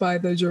used by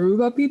the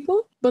Yoruba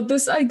people. But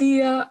this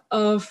idea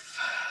of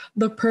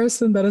the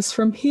person that is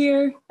from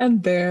here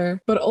and there,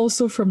 but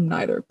also from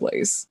neither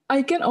place.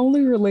 I can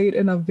only relate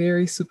in a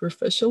very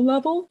superficial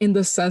level, in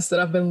the sense that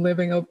I've been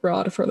living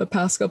abroad for the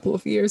past couple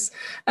of years.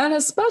 And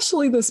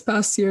especially this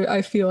past year,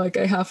 I feel like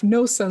I have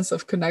no sense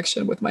of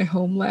connection with my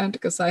homeland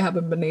because I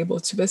haven't been able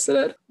to visit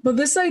it. But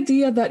this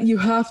idea that you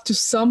have to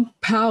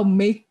somehow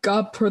make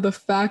up for the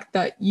fact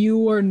that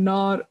you are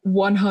not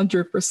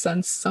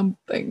 100%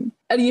 something.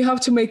 And you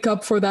have to make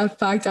up for that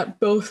fact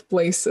at both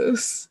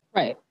places.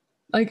 Right.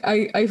 Like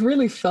I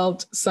really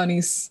felt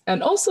Sunny's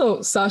and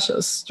also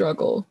Sasha's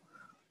struggle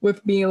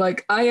with being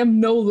like, I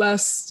am no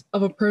less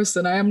of a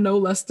person. I am no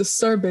less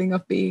deserving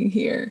of being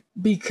here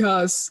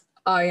because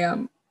I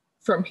am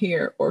from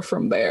here or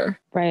from there.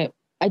 Right.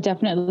 I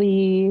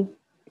definitely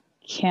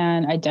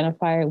can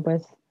identify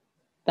with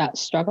that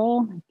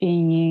struggle,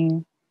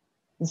 being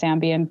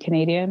Zambian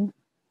Canadian.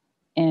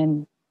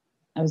 And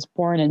I was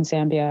born in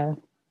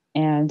Zambia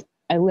and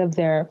I lived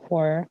there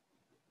for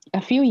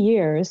a few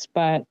years,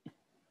 but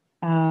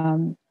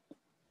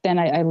then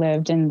I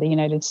lived in the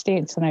United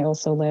States and I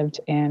also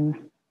lived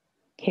in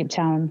Cape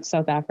Town,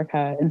 South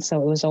Africa. And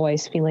so it was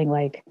always feeling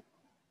like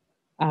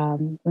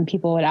when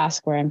people would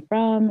ask where I'm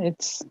from,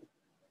 it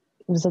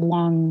was a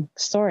long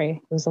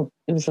story. It was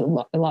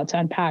a lot to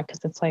unpack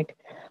because it's like,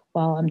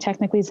 well, I'm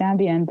technically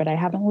Zambian, but I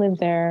haven't lived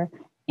there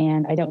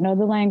and I don't know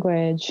the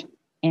language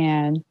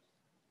and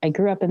I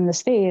grew up in the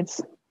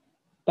States,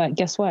 but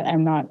guess what?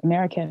 I'm not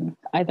American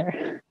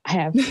either. I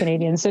have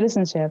Canadian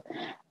citizenship.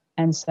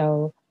 And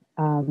so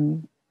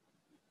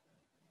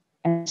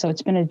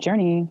it's been a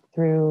journey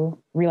through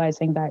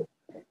realizing that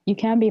you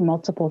can be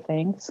multiple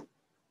things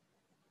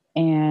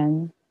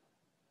and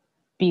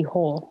be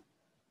whole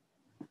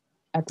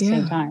at the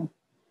same time.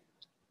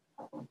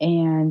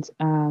 And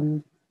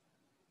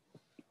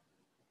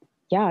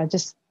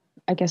just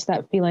I guess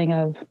that feeling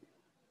of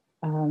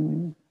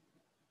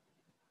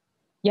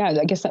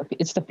I guess that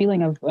it's the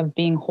feeling of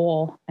being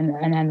whole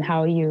and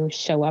how you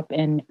show up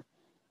in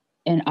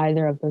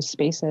either of those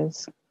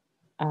spaces.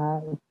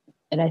 And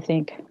I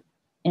think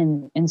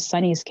in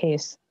Sunny's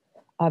case,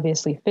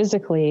 obviously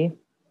physically,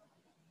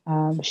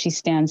 she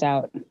stands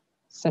out,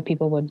 so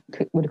people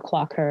would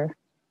clock her.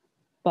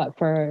 But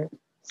for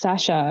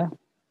Sasha,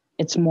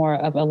 it's more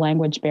of a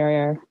language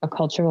barrier, a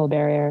cultural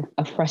barrier,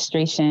 a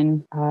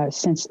frustration.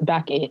 Since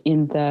back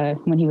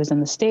when he was in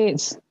the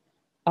States,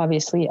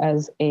 obviously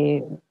as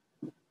a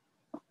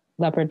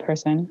leopard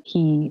person,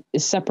 he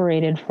is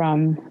separated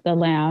from the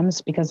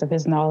lambs because of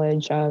his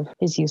knowledge of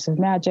his use of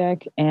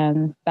magic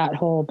and that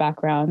whole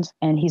background.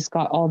 And he's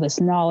got all this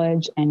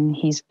knowledge and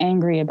he's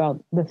angry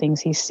about the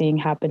things he's seeing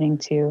happening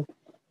to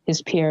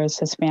his peers,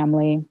 his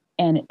family.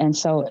 And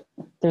so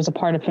there's a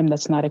part of him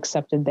that's not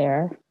accepted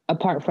there,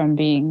 apart from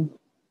being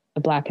a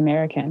Black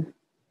American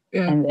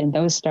and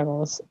those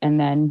struggles. And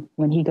then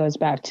when he goes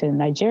back to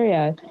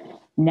Nigeria,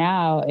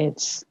 now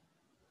it's,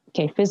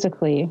 okay,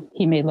 physically,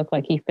 he may look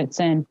like he fits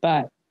in,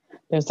 but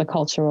there's the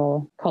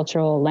cultural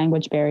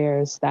language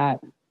barriers that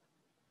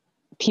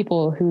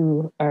people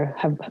who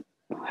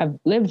have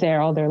lived there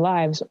all their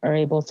lives are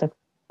able to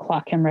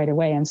clock him right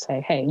away and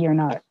say, hey, you're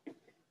not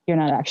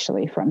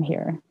actually from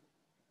here.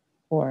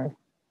 Or,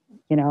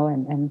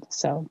 and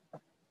so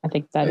I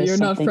think that is you're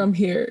not from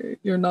here.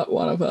 You're not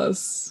one of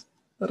us.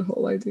 That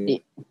whole idea.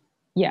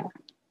 Yeah.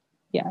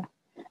 Yeah.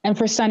 And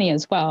for Sunny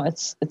as well,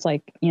 it's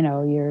like,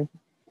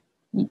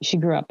 she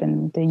grew up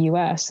in the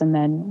US and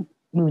then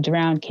moved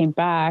around, came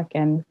back,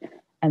 and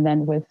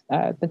then with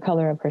the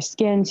color of her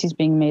skin, she's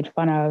being made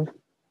fun of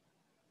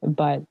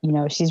but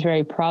she's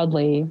very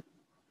proudly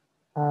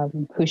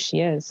who she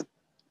is.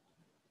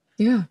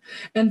 Yeah.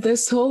 And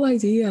this whole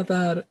idea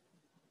that,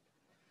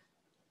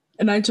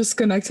 and I just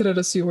connected it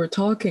as you were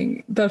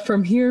talking, that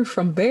from here,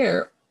 from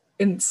there,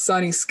 in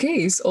Sunny's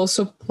case,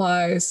 also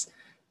applies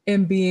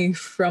in being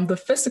from the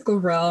physical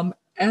realm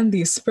and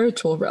the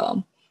spiritual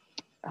realm.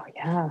 Oh,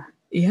 yeah.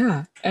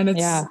 Yeah. And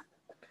it's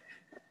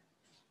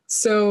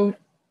so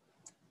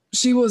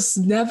she was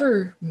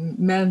never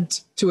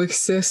meant to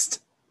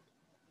exist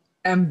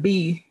and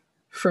be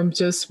from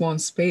just one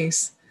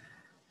space.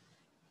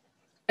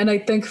 And I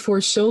think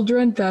for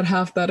children that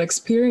have that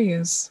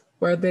experience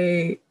where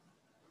they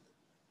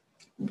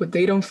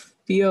don't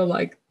feel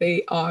like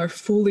they are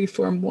fully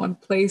from one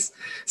place,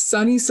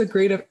 Sunny's a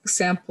great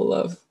example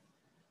of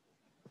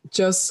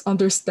just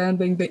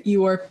understanding that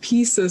you are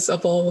pieces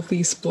of all of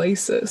these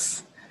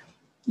places.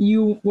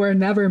 You were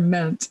never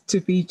meant to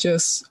be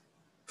just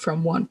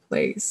from one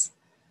place.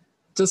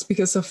 Just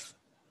because of,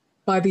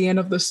 by the end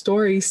of the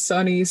story,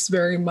 Sunny's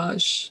very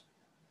much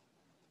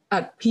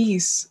at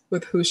peace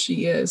with who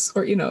she is,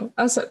 or,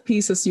 as at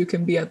peace as you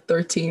can be at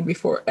 13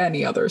 before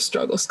any other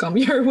struggles come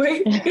your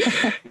way.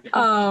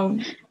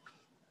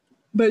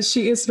 But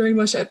she is very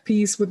much at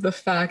peace with the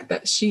fact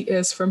that she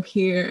is from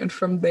here and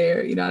from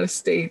there, United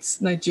States,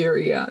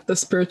 Nigeria, the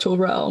spiritual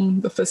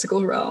realm, the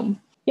physical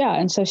realm. Yeah.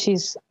 And so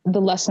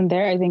the lesson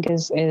there, I think,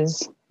 is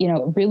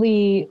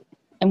really,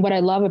 and what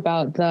I love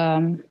about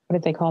what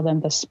did they call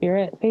them? The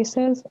spirit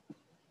faces.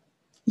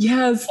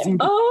 Yes.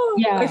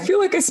 Yeah. I feel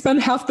like I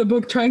spent half the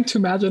book trying to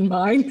imagine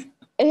mine.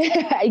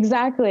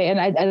 Exactly. And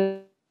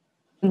I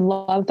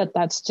love that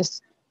that's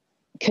just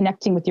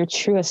connecting with your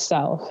truest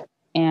self.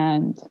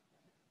 And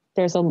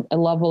there's a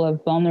level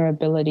of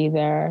vulnerability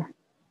there,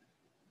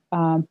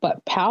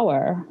 but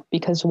power,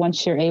 because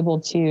once you're able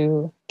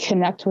to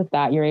connect with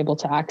that, you're able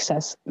to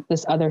access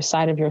this other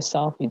side of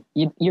yourself,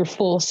 your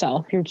full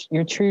self,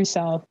 your true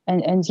self.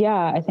 And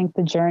yeah, I think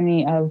the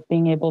journey of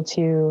being able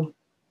to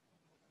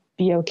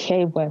be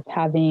okay with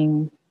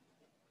having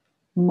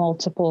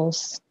multiple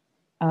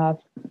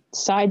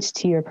sides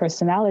to your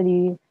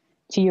personality,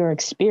 to your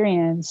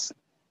experience,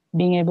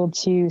 being able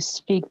to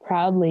speak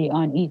proudly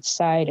on each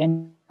side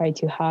and try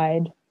to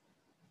hide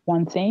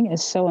one thing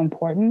is so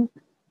important.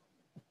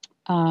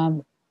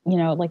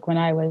 Like when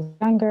I was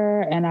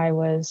younger and I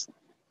was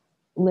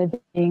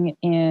living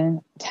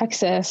in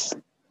Texas,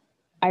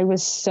 I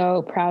was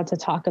so proud to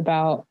talk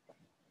about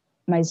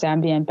my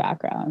Zambian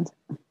background.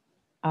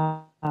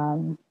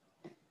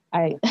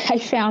 I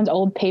found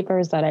old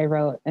papers that I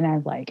wrote and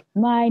I'm like,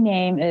 my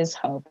name is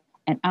Hope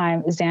and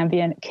I'm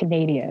Zambian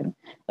Canadian,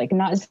 like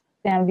not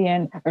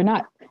Zambian or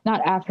not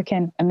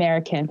African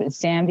American, but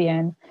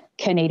Zambian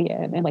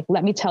Canadian. And like,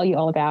 let me tell you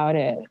all about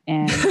it.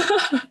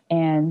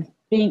 And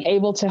being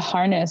able to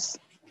harness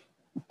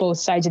both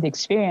sides of the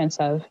experience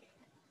of,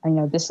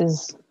 this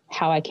is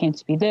how I came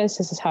to be this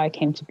is how I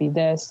came to be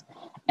this.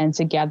 And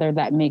together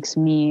that makes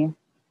me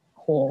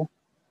whole.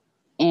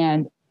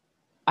 And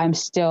I'm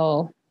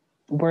still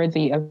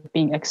worthy of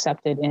being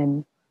accepted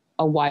in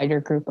a wider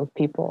group of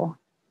people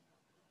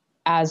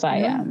as I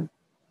am,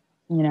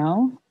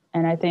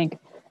 and I think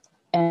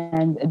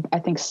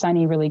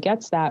Sunny really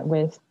gets that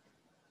with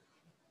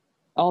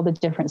all the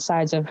different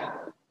sides of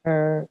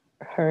her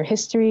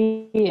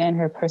history and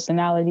her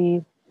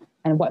personality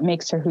and what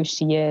makes her who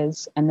she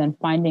is, and then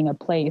finding a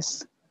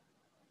place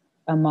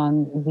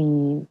among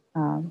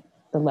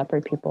the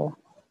leopard people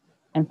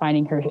and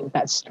finding her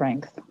that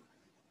strength.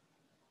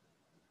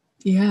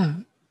 Yeah,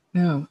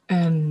 no.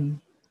 And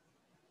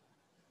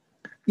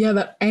yeah,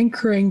 that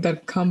anchoring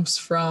that comes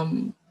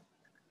from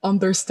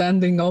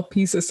understanding all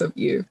pieces of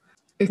you.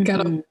 It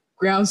kind of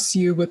grounds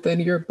you within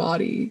your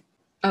body,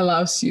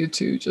 allows you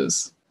to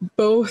just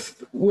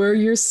both wear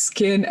your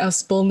skin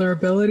as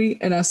vulnerability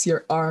and as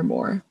your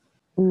armor.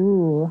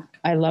 Ooh,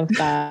 I love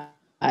that.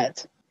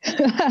 And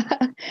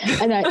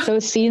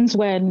those scenes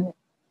when,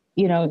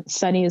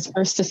 Sunny is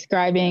first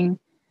describing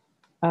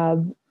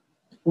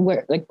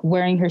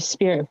wearing her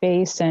spirit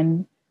face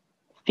and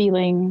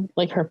feeling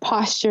like her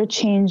posture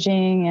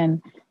changing,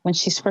 and when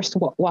she's first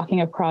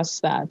walking across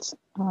that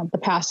the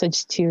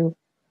passage to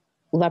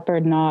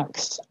Leopard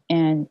Knocks,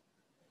 and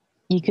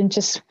you can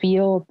just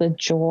feel the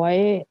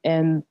joy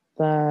and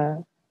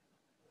the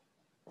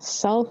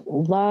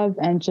self-love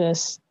and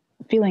just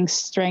feeling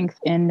strength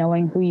in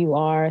knowing who you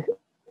are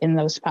in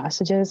those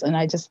passages. And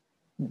I just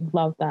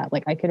love that.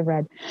 Like I could have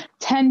read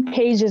 10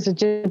 pages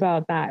just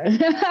about that.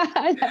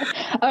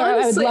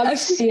 I would love to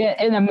see it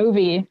in a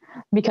movie,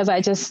 because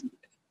it was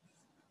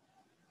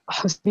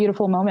a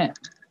beautiful moment.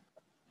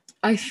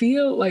 I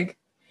feel like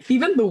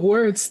even the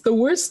words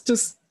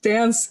just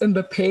dance in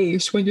the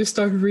page when you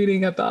start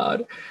reading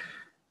about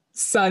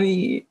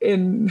Sunny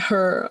in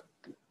her,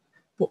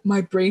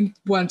 my brain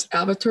went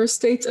avatar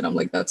state, and I'm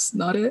like, that's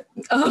not it.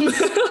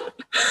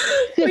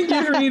 When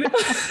you read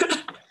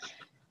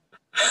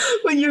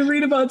when you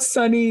read about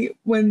Sunny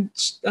when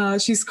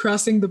she's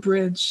crossing the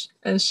bridge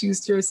and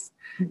she's just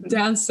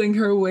dancing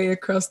her way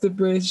across the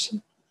bridge,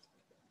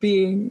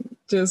 being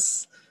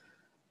just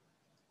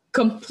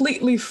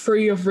completely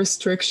free of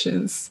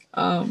restrictions.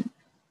 I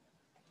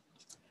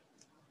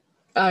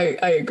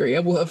agree. I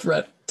will have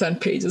read 10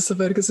 pages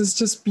of it because it's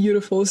just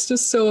beautiful. It's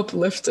just so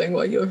uplifting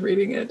while you're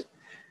reading it.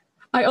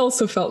 I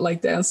also felt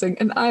like dancing,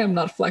 and I am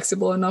not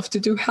flexible enough to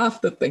do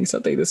half the things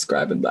that they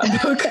describe in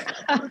that book.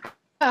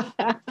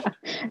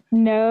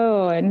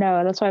 No,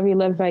 that's why we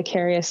live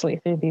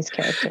vicariously through these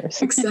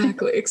characters.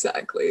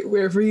 Exactly.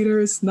 We're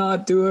readers,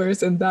 not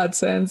doers in that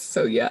sense.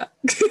 So yeah.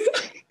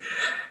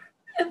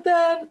 And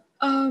then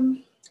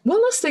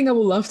one last thing I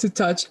would love to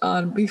touch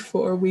on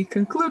before we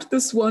conclude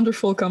this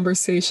wonderful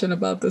conversation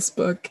about this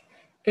book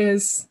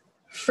is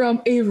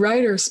from a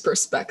writer's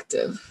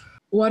perspective.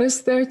 What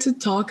is there to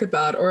talk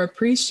about or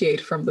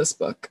appreciate from this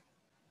book?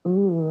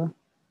 Ooh,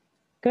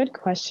 good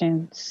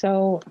question.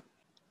 So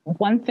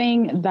one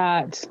thing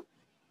that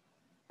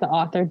the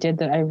author did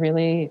that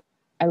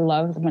I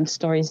love when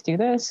stories do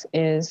this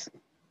is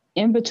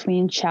in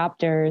between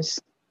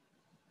chapters,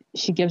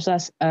 she gives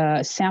us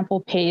a sample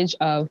page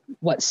of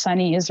what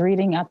Sunny is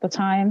reading at the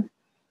time.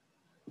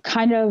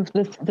 Kind of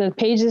the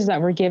pages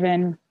that were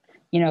given,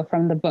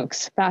 from the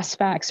books, Fast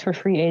Facts for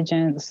Free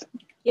Agents.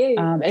 Yay.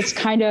 It's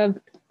kind of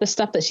the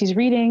stuff that she's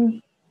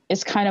reading.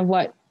 It's kind of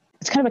like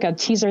a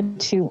teaser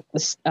to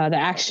the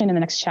action in the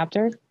next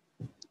chapter.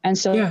 And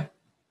so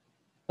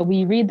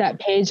we read that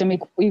page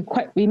and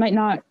we might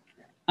not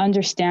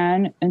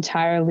understand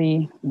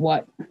entirely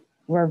what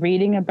we're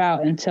reading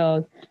about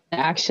until the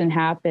action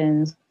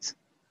happens.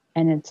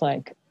 And it's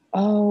like,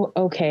 oh,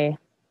 okay.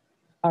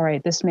 All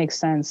right, this makes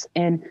sense.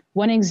 And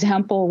one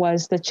example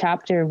was the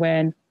chapter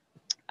when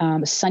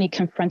Sunny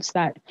confronts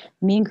that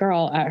mean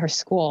girl at her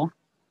school.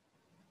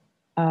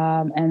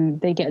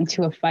 And they get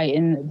into a fight,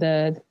 and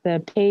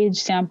the page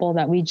sample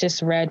that we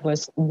just read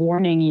was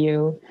warning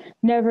you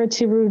never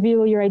to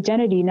reveal your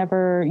identity,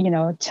 never,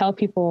 tell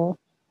people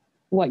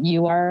what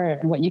you are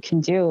and what you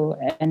can do.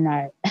 And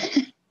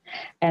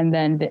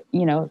then,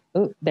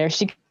 there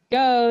she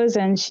goes,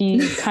 and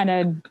she kind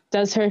of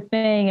does her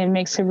thing and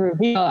makes her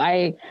reveal.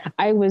 I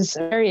was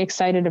very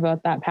excited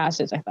about that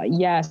passage. I thought,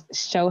 yes,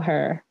 show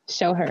her.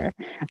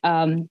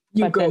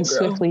 But then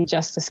swiftly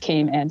justice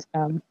came, and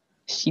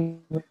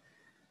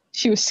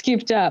she was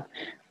scooped up.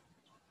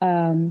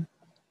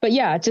 But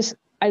yeah,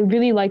 I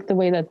really like the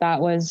way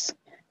that was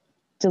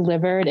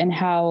delivered, and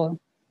how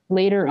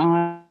later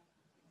on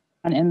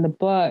in the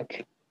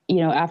book,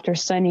 after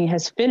Sunny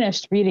has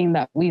finished reading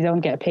that, we don't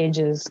get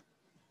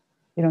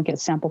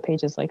sample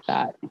pages like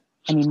that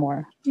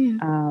anymore.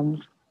 Yeah.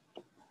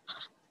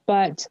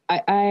 But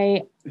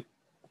I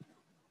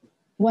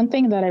one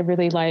thing that I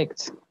really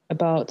liked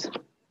about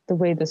the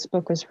way this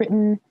book was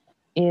written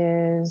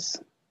is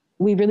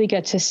we really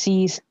get to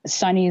see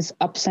Sunny's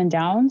ups and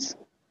downs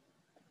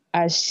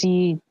as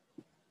she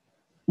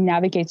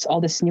navigates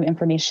all this new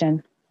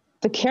information.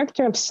 The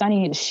character of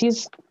Sunny,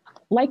 she's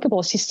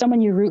likable. She's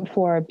someone you root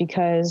for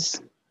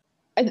because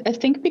I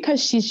think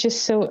because she's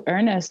just so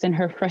earnest in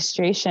her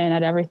frustration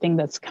at everything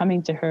that's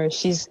coming to her.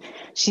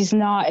 It's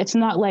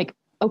not like,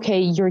 okay,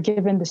 you're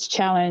given this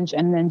challenge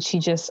and then she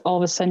just all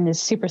of a sudden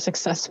is super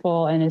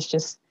successful and is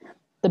just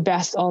the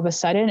best all of a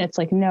sudden. It's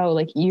like, no,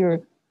 like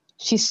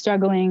she's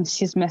struggling,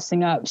 she's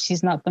messing up,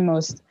 she's not the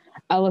most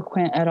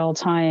eloquent at all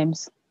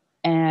times.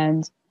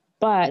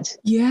 But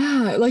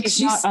yeah, like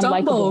she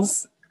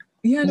stumbles.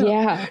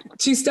 Yeah,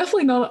 she's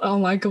definitely not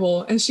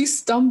unlikable, and she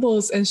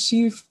stumbles and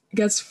she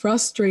gets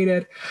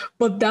frustrated,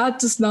 but that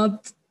does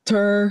not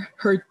deter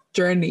her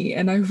journey.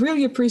 And I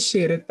really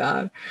appreciated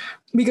that,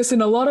 because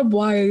in a lot of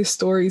YA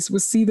stories, we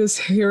see this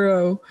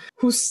hero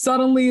who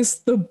suddenly is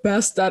the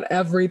best at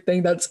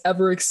everything that's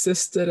ever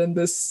existed in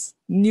this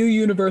new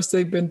universe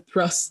they've been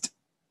thrust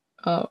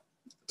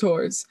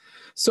towards.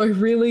 So I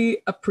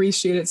really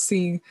appreciated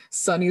seeing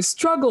Sunny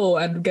struggle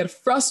and get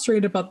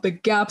frustrated about the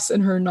gaps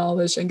in her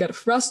knowledge and get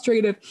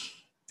frustrated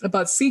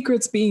about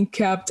secrets being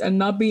kept and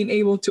not being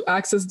able to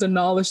access the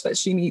knowledge that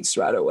she needs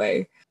right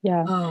away.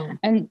 Yeah.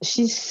 And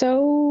she's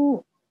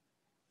so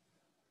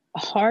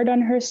hard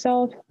on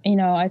herself.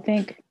 I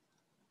think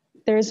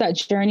there's that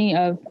journey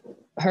of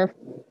her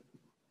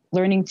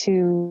learning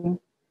to,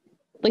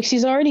 like,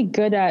 she's already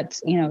good at,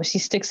 she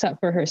sticks up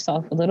for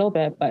herself a little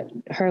bit, but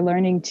her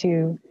learning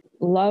to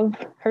love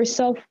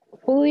herself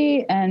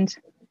fully. And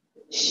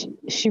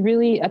she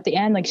really, at the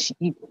end, like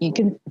you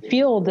can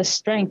feel the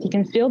strength, you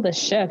can feel the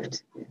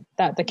shift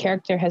that the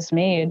character has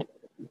made.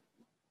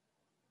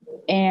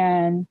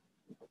 And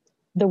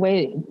the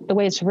way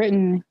it's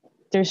written,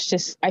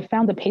 I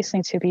found the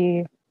pacing to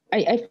be,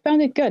 I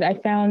found it good. I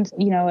found,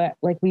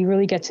 like we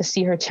really get to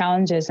see her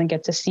challenges and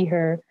get to see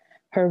her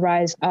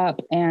rise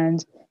up.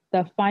 And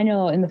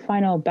in the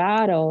final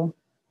battle,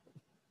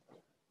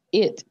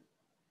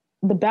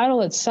 the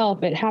battle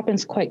itself, it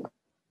happens quite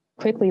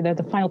quickly,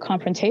 the final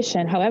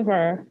confrontation.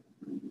 However,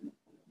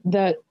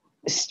 the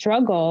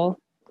struggle,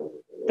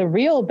 the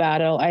real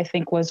battle, I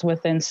think, was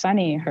within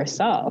Sunny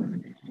herself.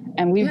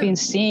 And we've been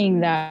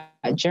seeing that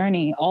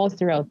journey all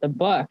throughout the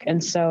book.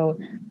 And so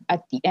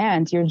at the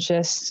end, you're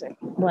just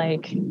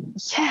like,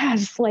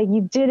 yes, like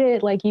you did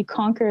it. Like you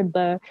conquered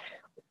the,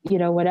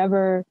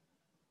 whatever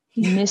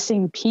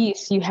missing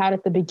piece you had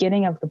at the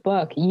beginning of the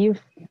book.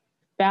 You've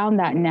found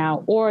that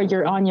now, or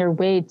you're on your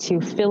way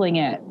to filling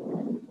it.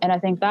 And I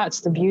think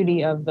that's the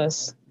beauty of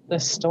this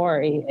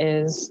story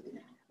is,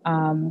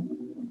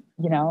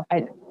 you know,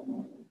 I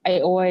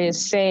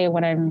always say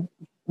when I'm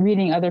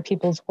reading other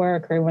people's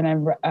work or when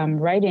I'm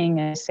writing,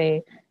 I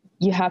say,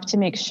 you have to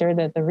make sure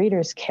that the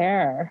readers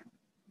care.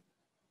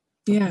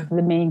 Yeah.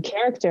 The main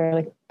character,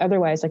 like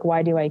otherwise, like,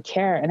 why do I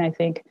care? And I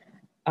think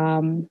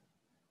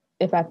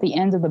if at the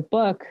end of the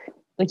book,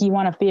 like you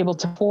want to be able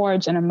to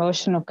forge an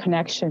emotional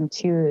connection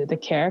to the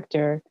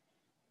character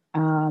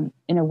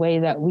in a way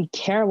that we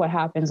care what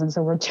happens. And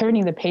so we're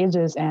turning the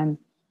pages and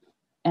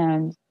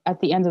at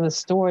the end of the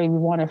story, we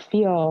want to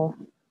feel,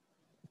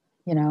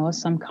 you know,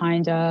 some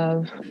kind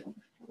of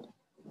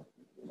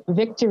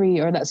victory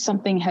or that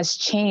something has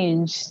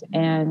changed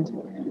and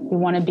we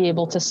want to be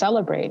able to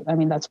celebrate. I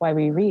mean, that's why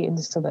we read,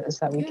 so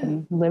that we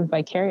can live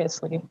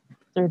vicariously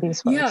through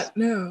these books. Yeah,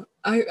 no,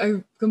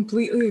 I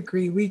completely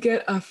agree. We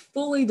get a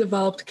fully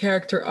developed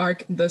character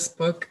arc in this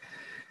book.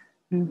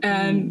 Mm-hmm.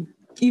 And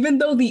even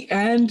though the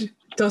end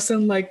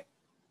doesn't like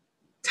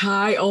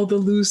tie all the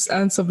loose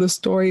ends of the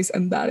stories,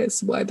 and that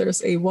is why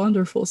there's a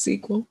wonderful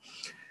sequel,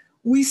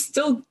 we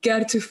still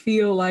get to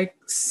feel like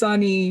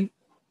Sunny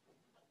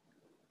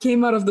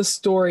came out of the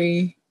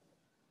story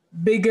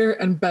bigger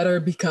and better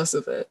because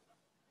of it.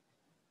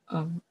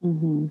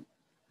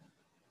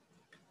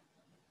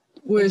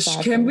 Which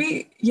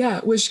exactly.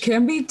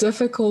 can be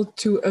difficult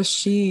to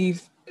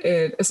achieve,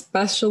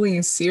 especially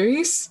in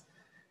series,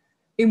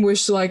 in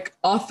which like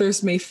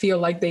authors may feel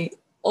like they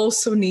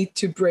also need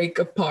to break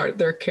apart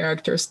their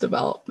characters'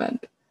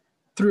 development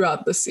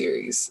throughout the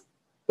series.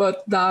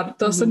 But that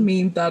doesn't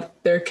mean that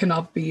there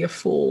cannot be a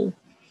fully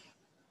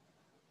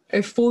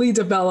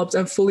developed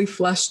and fully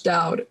fleshed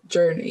out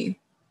journey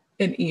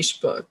in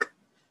each book.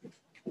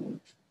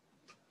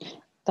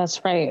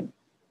 That's right.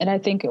 And I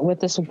think with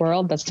this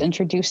world that's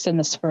introduced in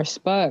this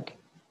first book,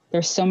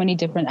 there's so many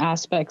different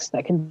aspects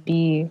that can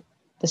be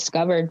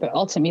discovered, but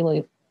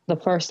ultimately the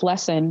first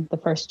lesson, the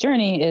first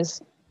journey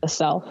is the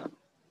self.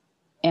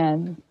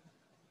 And,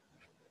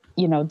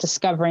 you know,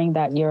 discovering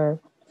that you're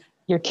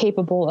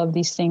capable of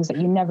these things that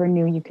you never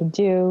knew you could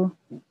do.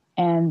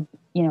 And,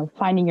 you know,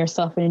 finding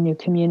yourself in a new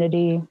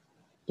community,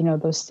 you know,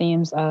 those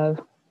themes of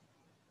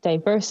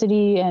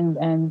diversity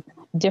and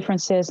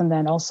differences. And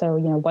then also,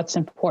 you know, what's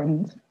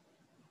important,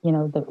 you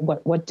know,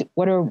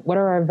 what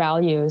are our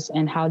values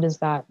and how does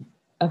that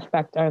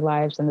affect our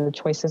lives and the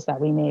choices that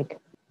we make?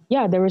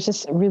 Yeah, the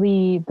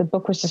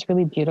book was just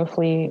really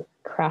beautifully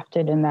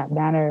crafted in that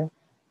manner.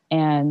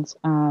 And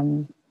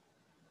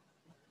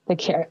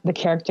the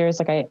characters,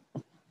 like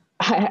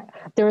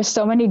there were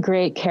so many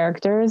great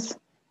characters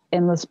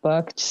in this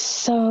book,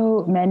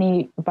 so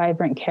many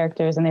vibrant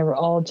characters, and they were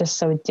all just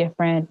so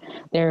different.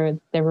 There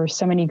were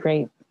so many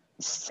great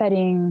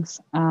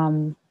settings,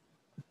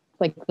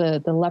 like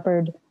the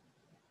leopard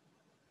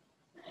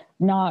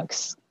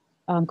Knox,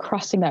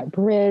 crossing that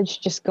bridge,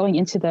 just going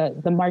into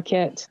the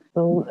market,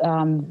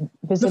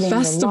 visiting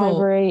the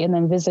library, and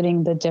then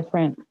visiting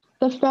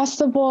the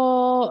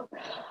festival,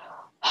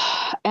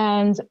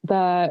 and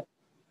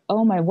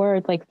oh my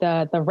word, like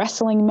the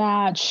wrestling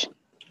match.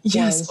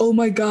 Yes. Oh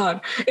my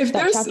God. If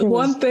there's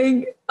one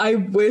thing I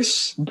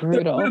wish there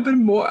would have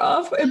been more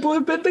of, it would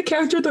have been the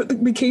character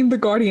that became the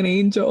guardian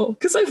angel.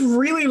 Because I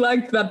really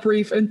liked that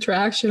brief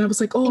interaction. I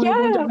was like, oh, yeah. I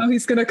wonder how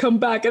he's going to come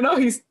back. And now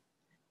he's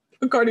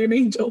a guardian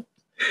angel.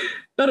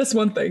 That is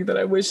one thing that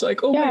I wish,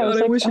 like, oh my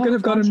God, I wish I could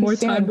have gotten more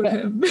time with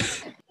him.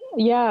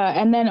 Yeah.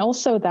 And then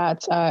also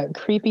that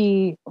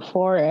creepy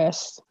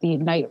forest, the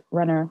Night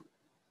Runner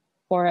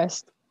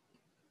forest.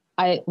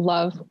 I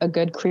love a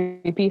good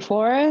creepy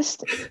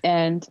forest,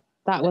 and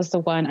that was the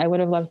one. I would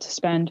have loved to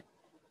spend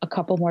a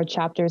couple more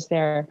chapters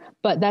there.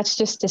 But that's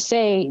just to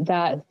say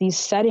that these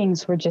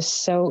settings were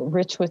just so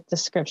rich with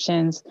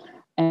descriptions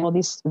and all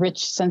these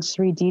rich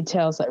sensory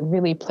details that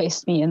really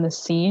placed me in the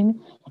scene.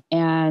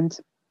 And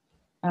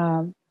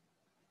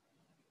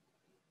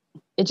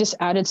it just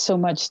added so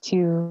much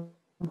to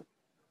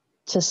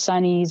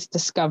Sunny's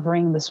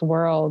discovering this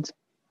world.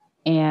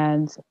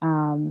 And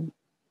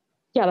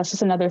yeah, that's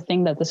just another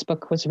thing that this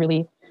book was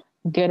really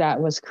good at,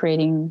 was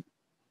creating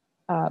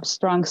a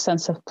strong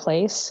sense of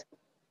place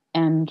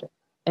and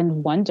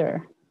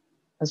wonder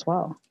as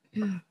well.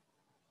 Yeah.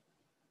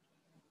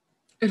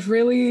 It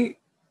really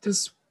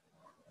just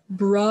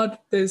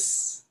brought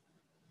this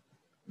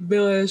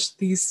village,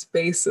 these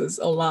spaces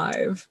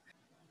alive.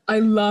 I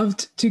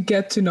loved to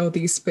get to know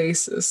these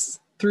spaces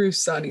through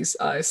Sunny's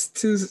eyes,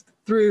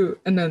 through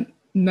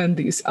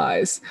Nandi's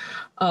eyes.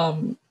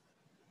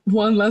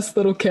 One last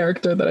little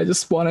character that I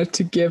just wanted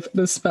to give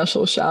this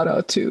special shout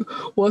out to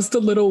was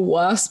the little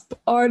wasp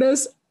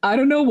artist. I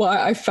don't know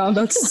why I found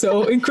that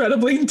so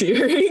incredibly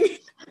endearing. And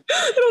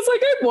I was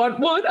like, I want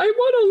one. I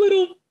want a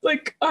little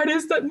like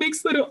artist that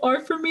makes little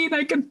art for me and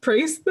I can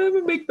praise them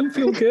and make them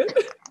feel good.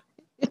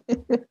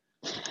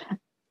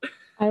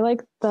 I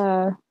like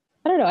I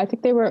don't know. I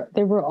think they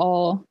were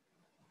all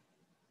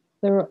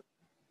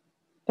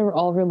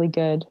really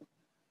good.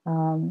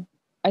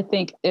 I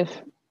think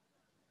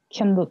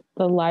the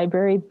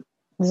library,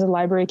 does the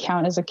library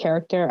count as a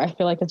character? I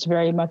feel like it's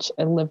very much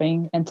a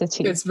living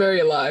entity. It's very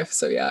alive.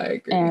 So yeah, I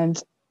agree.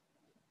 And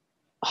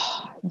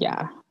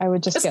yeah, I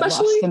would just get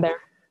lost in there.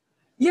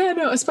 Yeah,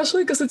 no,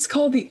 especially because it's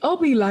called the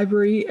Obi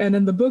Library. And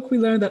in the book, we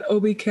learned that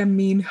Obi can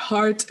mean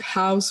heart,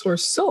 house, or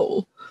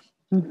soul.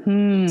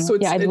 Mm-hmm. So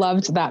I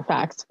loved that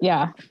fact.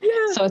 Yeah.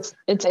 So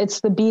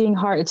it's the beating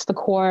heart. It's the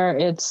core.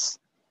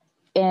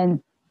 And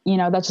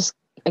that just,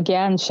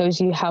 again, shows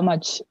you how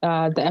much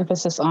the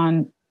emphasis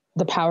on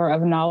the power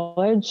of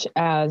knowledge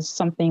as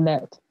something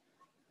that,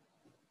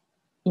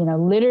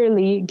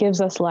 literally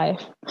gives us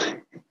life.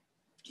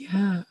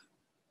 Yeah.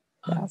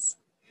 Yes.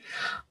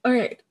 All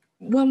right.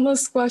 One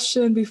last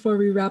question before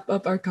we wrap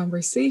up our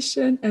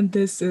conversation. And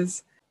this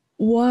is,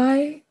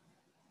 why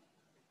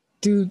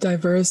do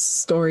diverse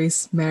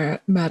stories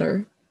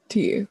matter to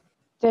you?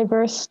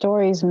 Diverse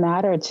stories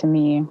matter to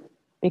me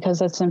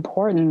because it's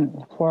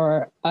important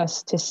for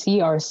us to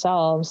see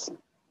ourselves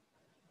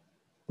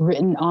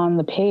written on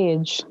the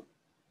page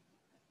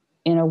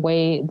in a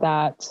way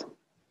that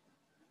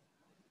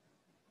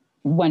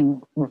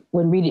when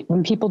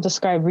people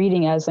describe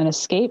reading as an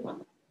escape,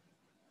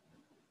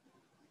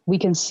 we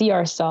can see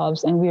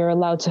ourselves and we are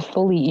allowed to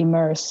fully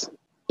immerse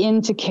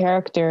into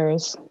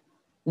characters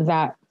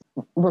that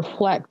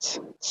reflect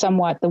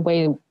somewhat the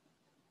way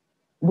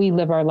we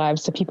live our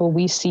lives, the people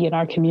we see in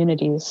our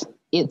communities.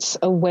 It's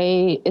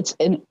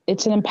an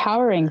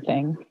empowering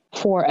thing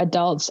for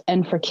adults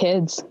and for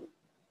kids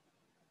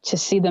to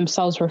see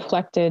themselves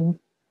reflected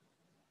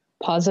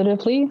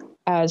positively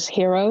as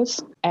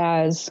heroes,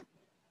 as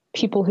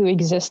people who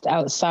exist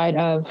outside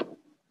of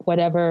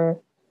whatever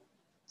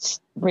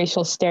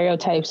racial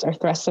stereotypes are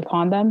thrust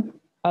upon them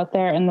out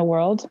there in the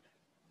world.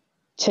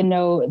 To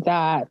know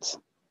that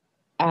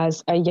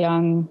as a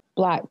young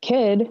Black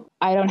kid,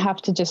 I don't have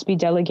to just be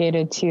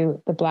delegated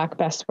to the Black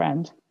best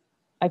friend.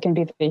 I can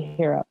be the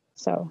hero.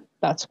 So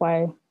that's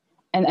why,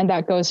 and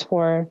that goes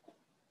for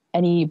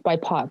any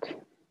BIPOC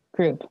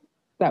group,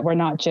 that we're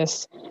not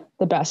just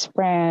the best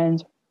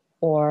friend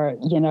or,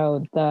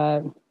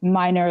 the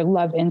minor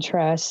love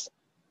interest,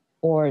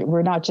 or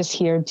we're not just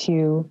here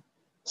to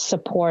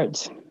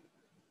support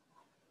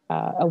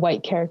a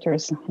white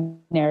character's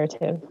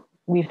narrative.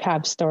 We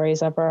have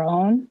stories of our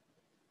own.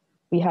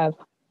 We have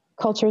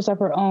cultures of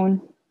our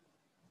own,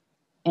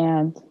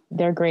 and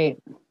they're great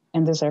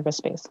and deserve a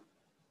space.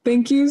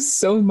 Thank you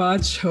so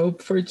much,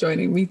 Hope, for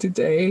joining me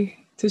today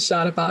to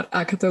chat about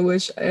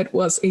Akatowish. It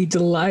was a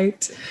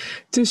delight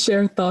to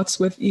share thoughts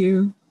with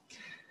you.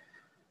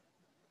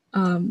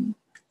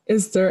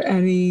 Is there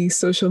any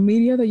social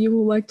media that you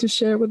would like to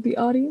share with the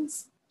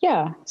audience?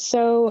 Yeah,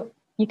 so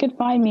you could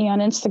find me on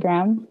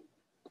Instagram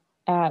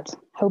at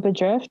Hope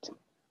Adrift.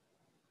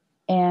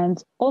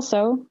 And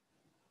also,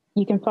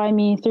 you can find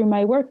me through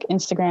my work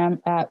Instagram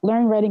at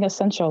Learn Writing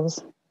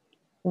Essentials,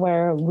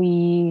 where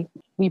we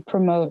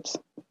promote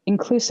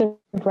inclusive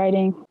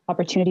writing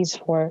opportunities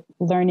for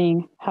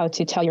learning how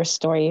to tell your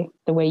story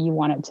the way you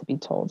want it to be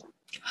told.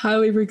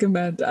 Highly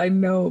recommend. I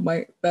know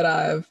that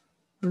I've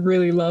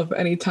really love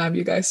anytime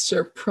you guys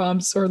share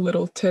prompts or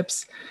little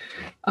tips,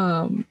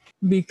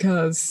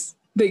 because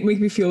they make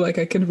me feel like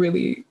I can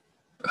really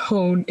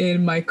hone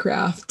in my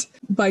craft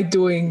by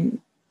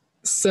doing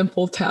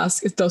simple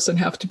tasks. It doesn't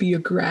have to be a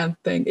grand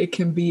thing. It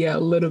can be a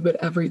little bit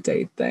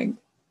everyday thing.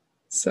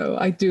 So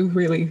I do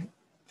really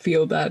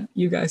feel that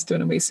you guys do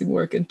an amazing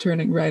work in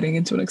turning writing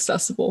into an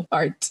accessible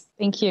art.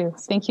 Thank you.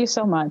 Thank you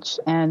so much.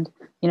 And,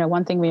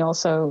 one thing we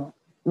also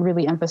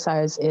really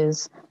emphasize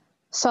is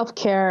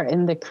self-care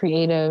in the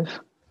creative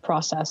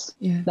process.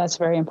 Yeah. That's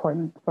very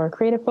important for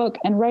creative folk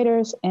and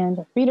writers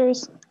and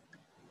readers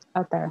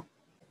out there.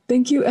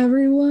 Thank you,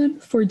 everyone,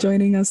 for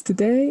joining us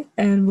today,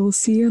 and we'll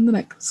see you in the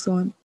next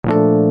one.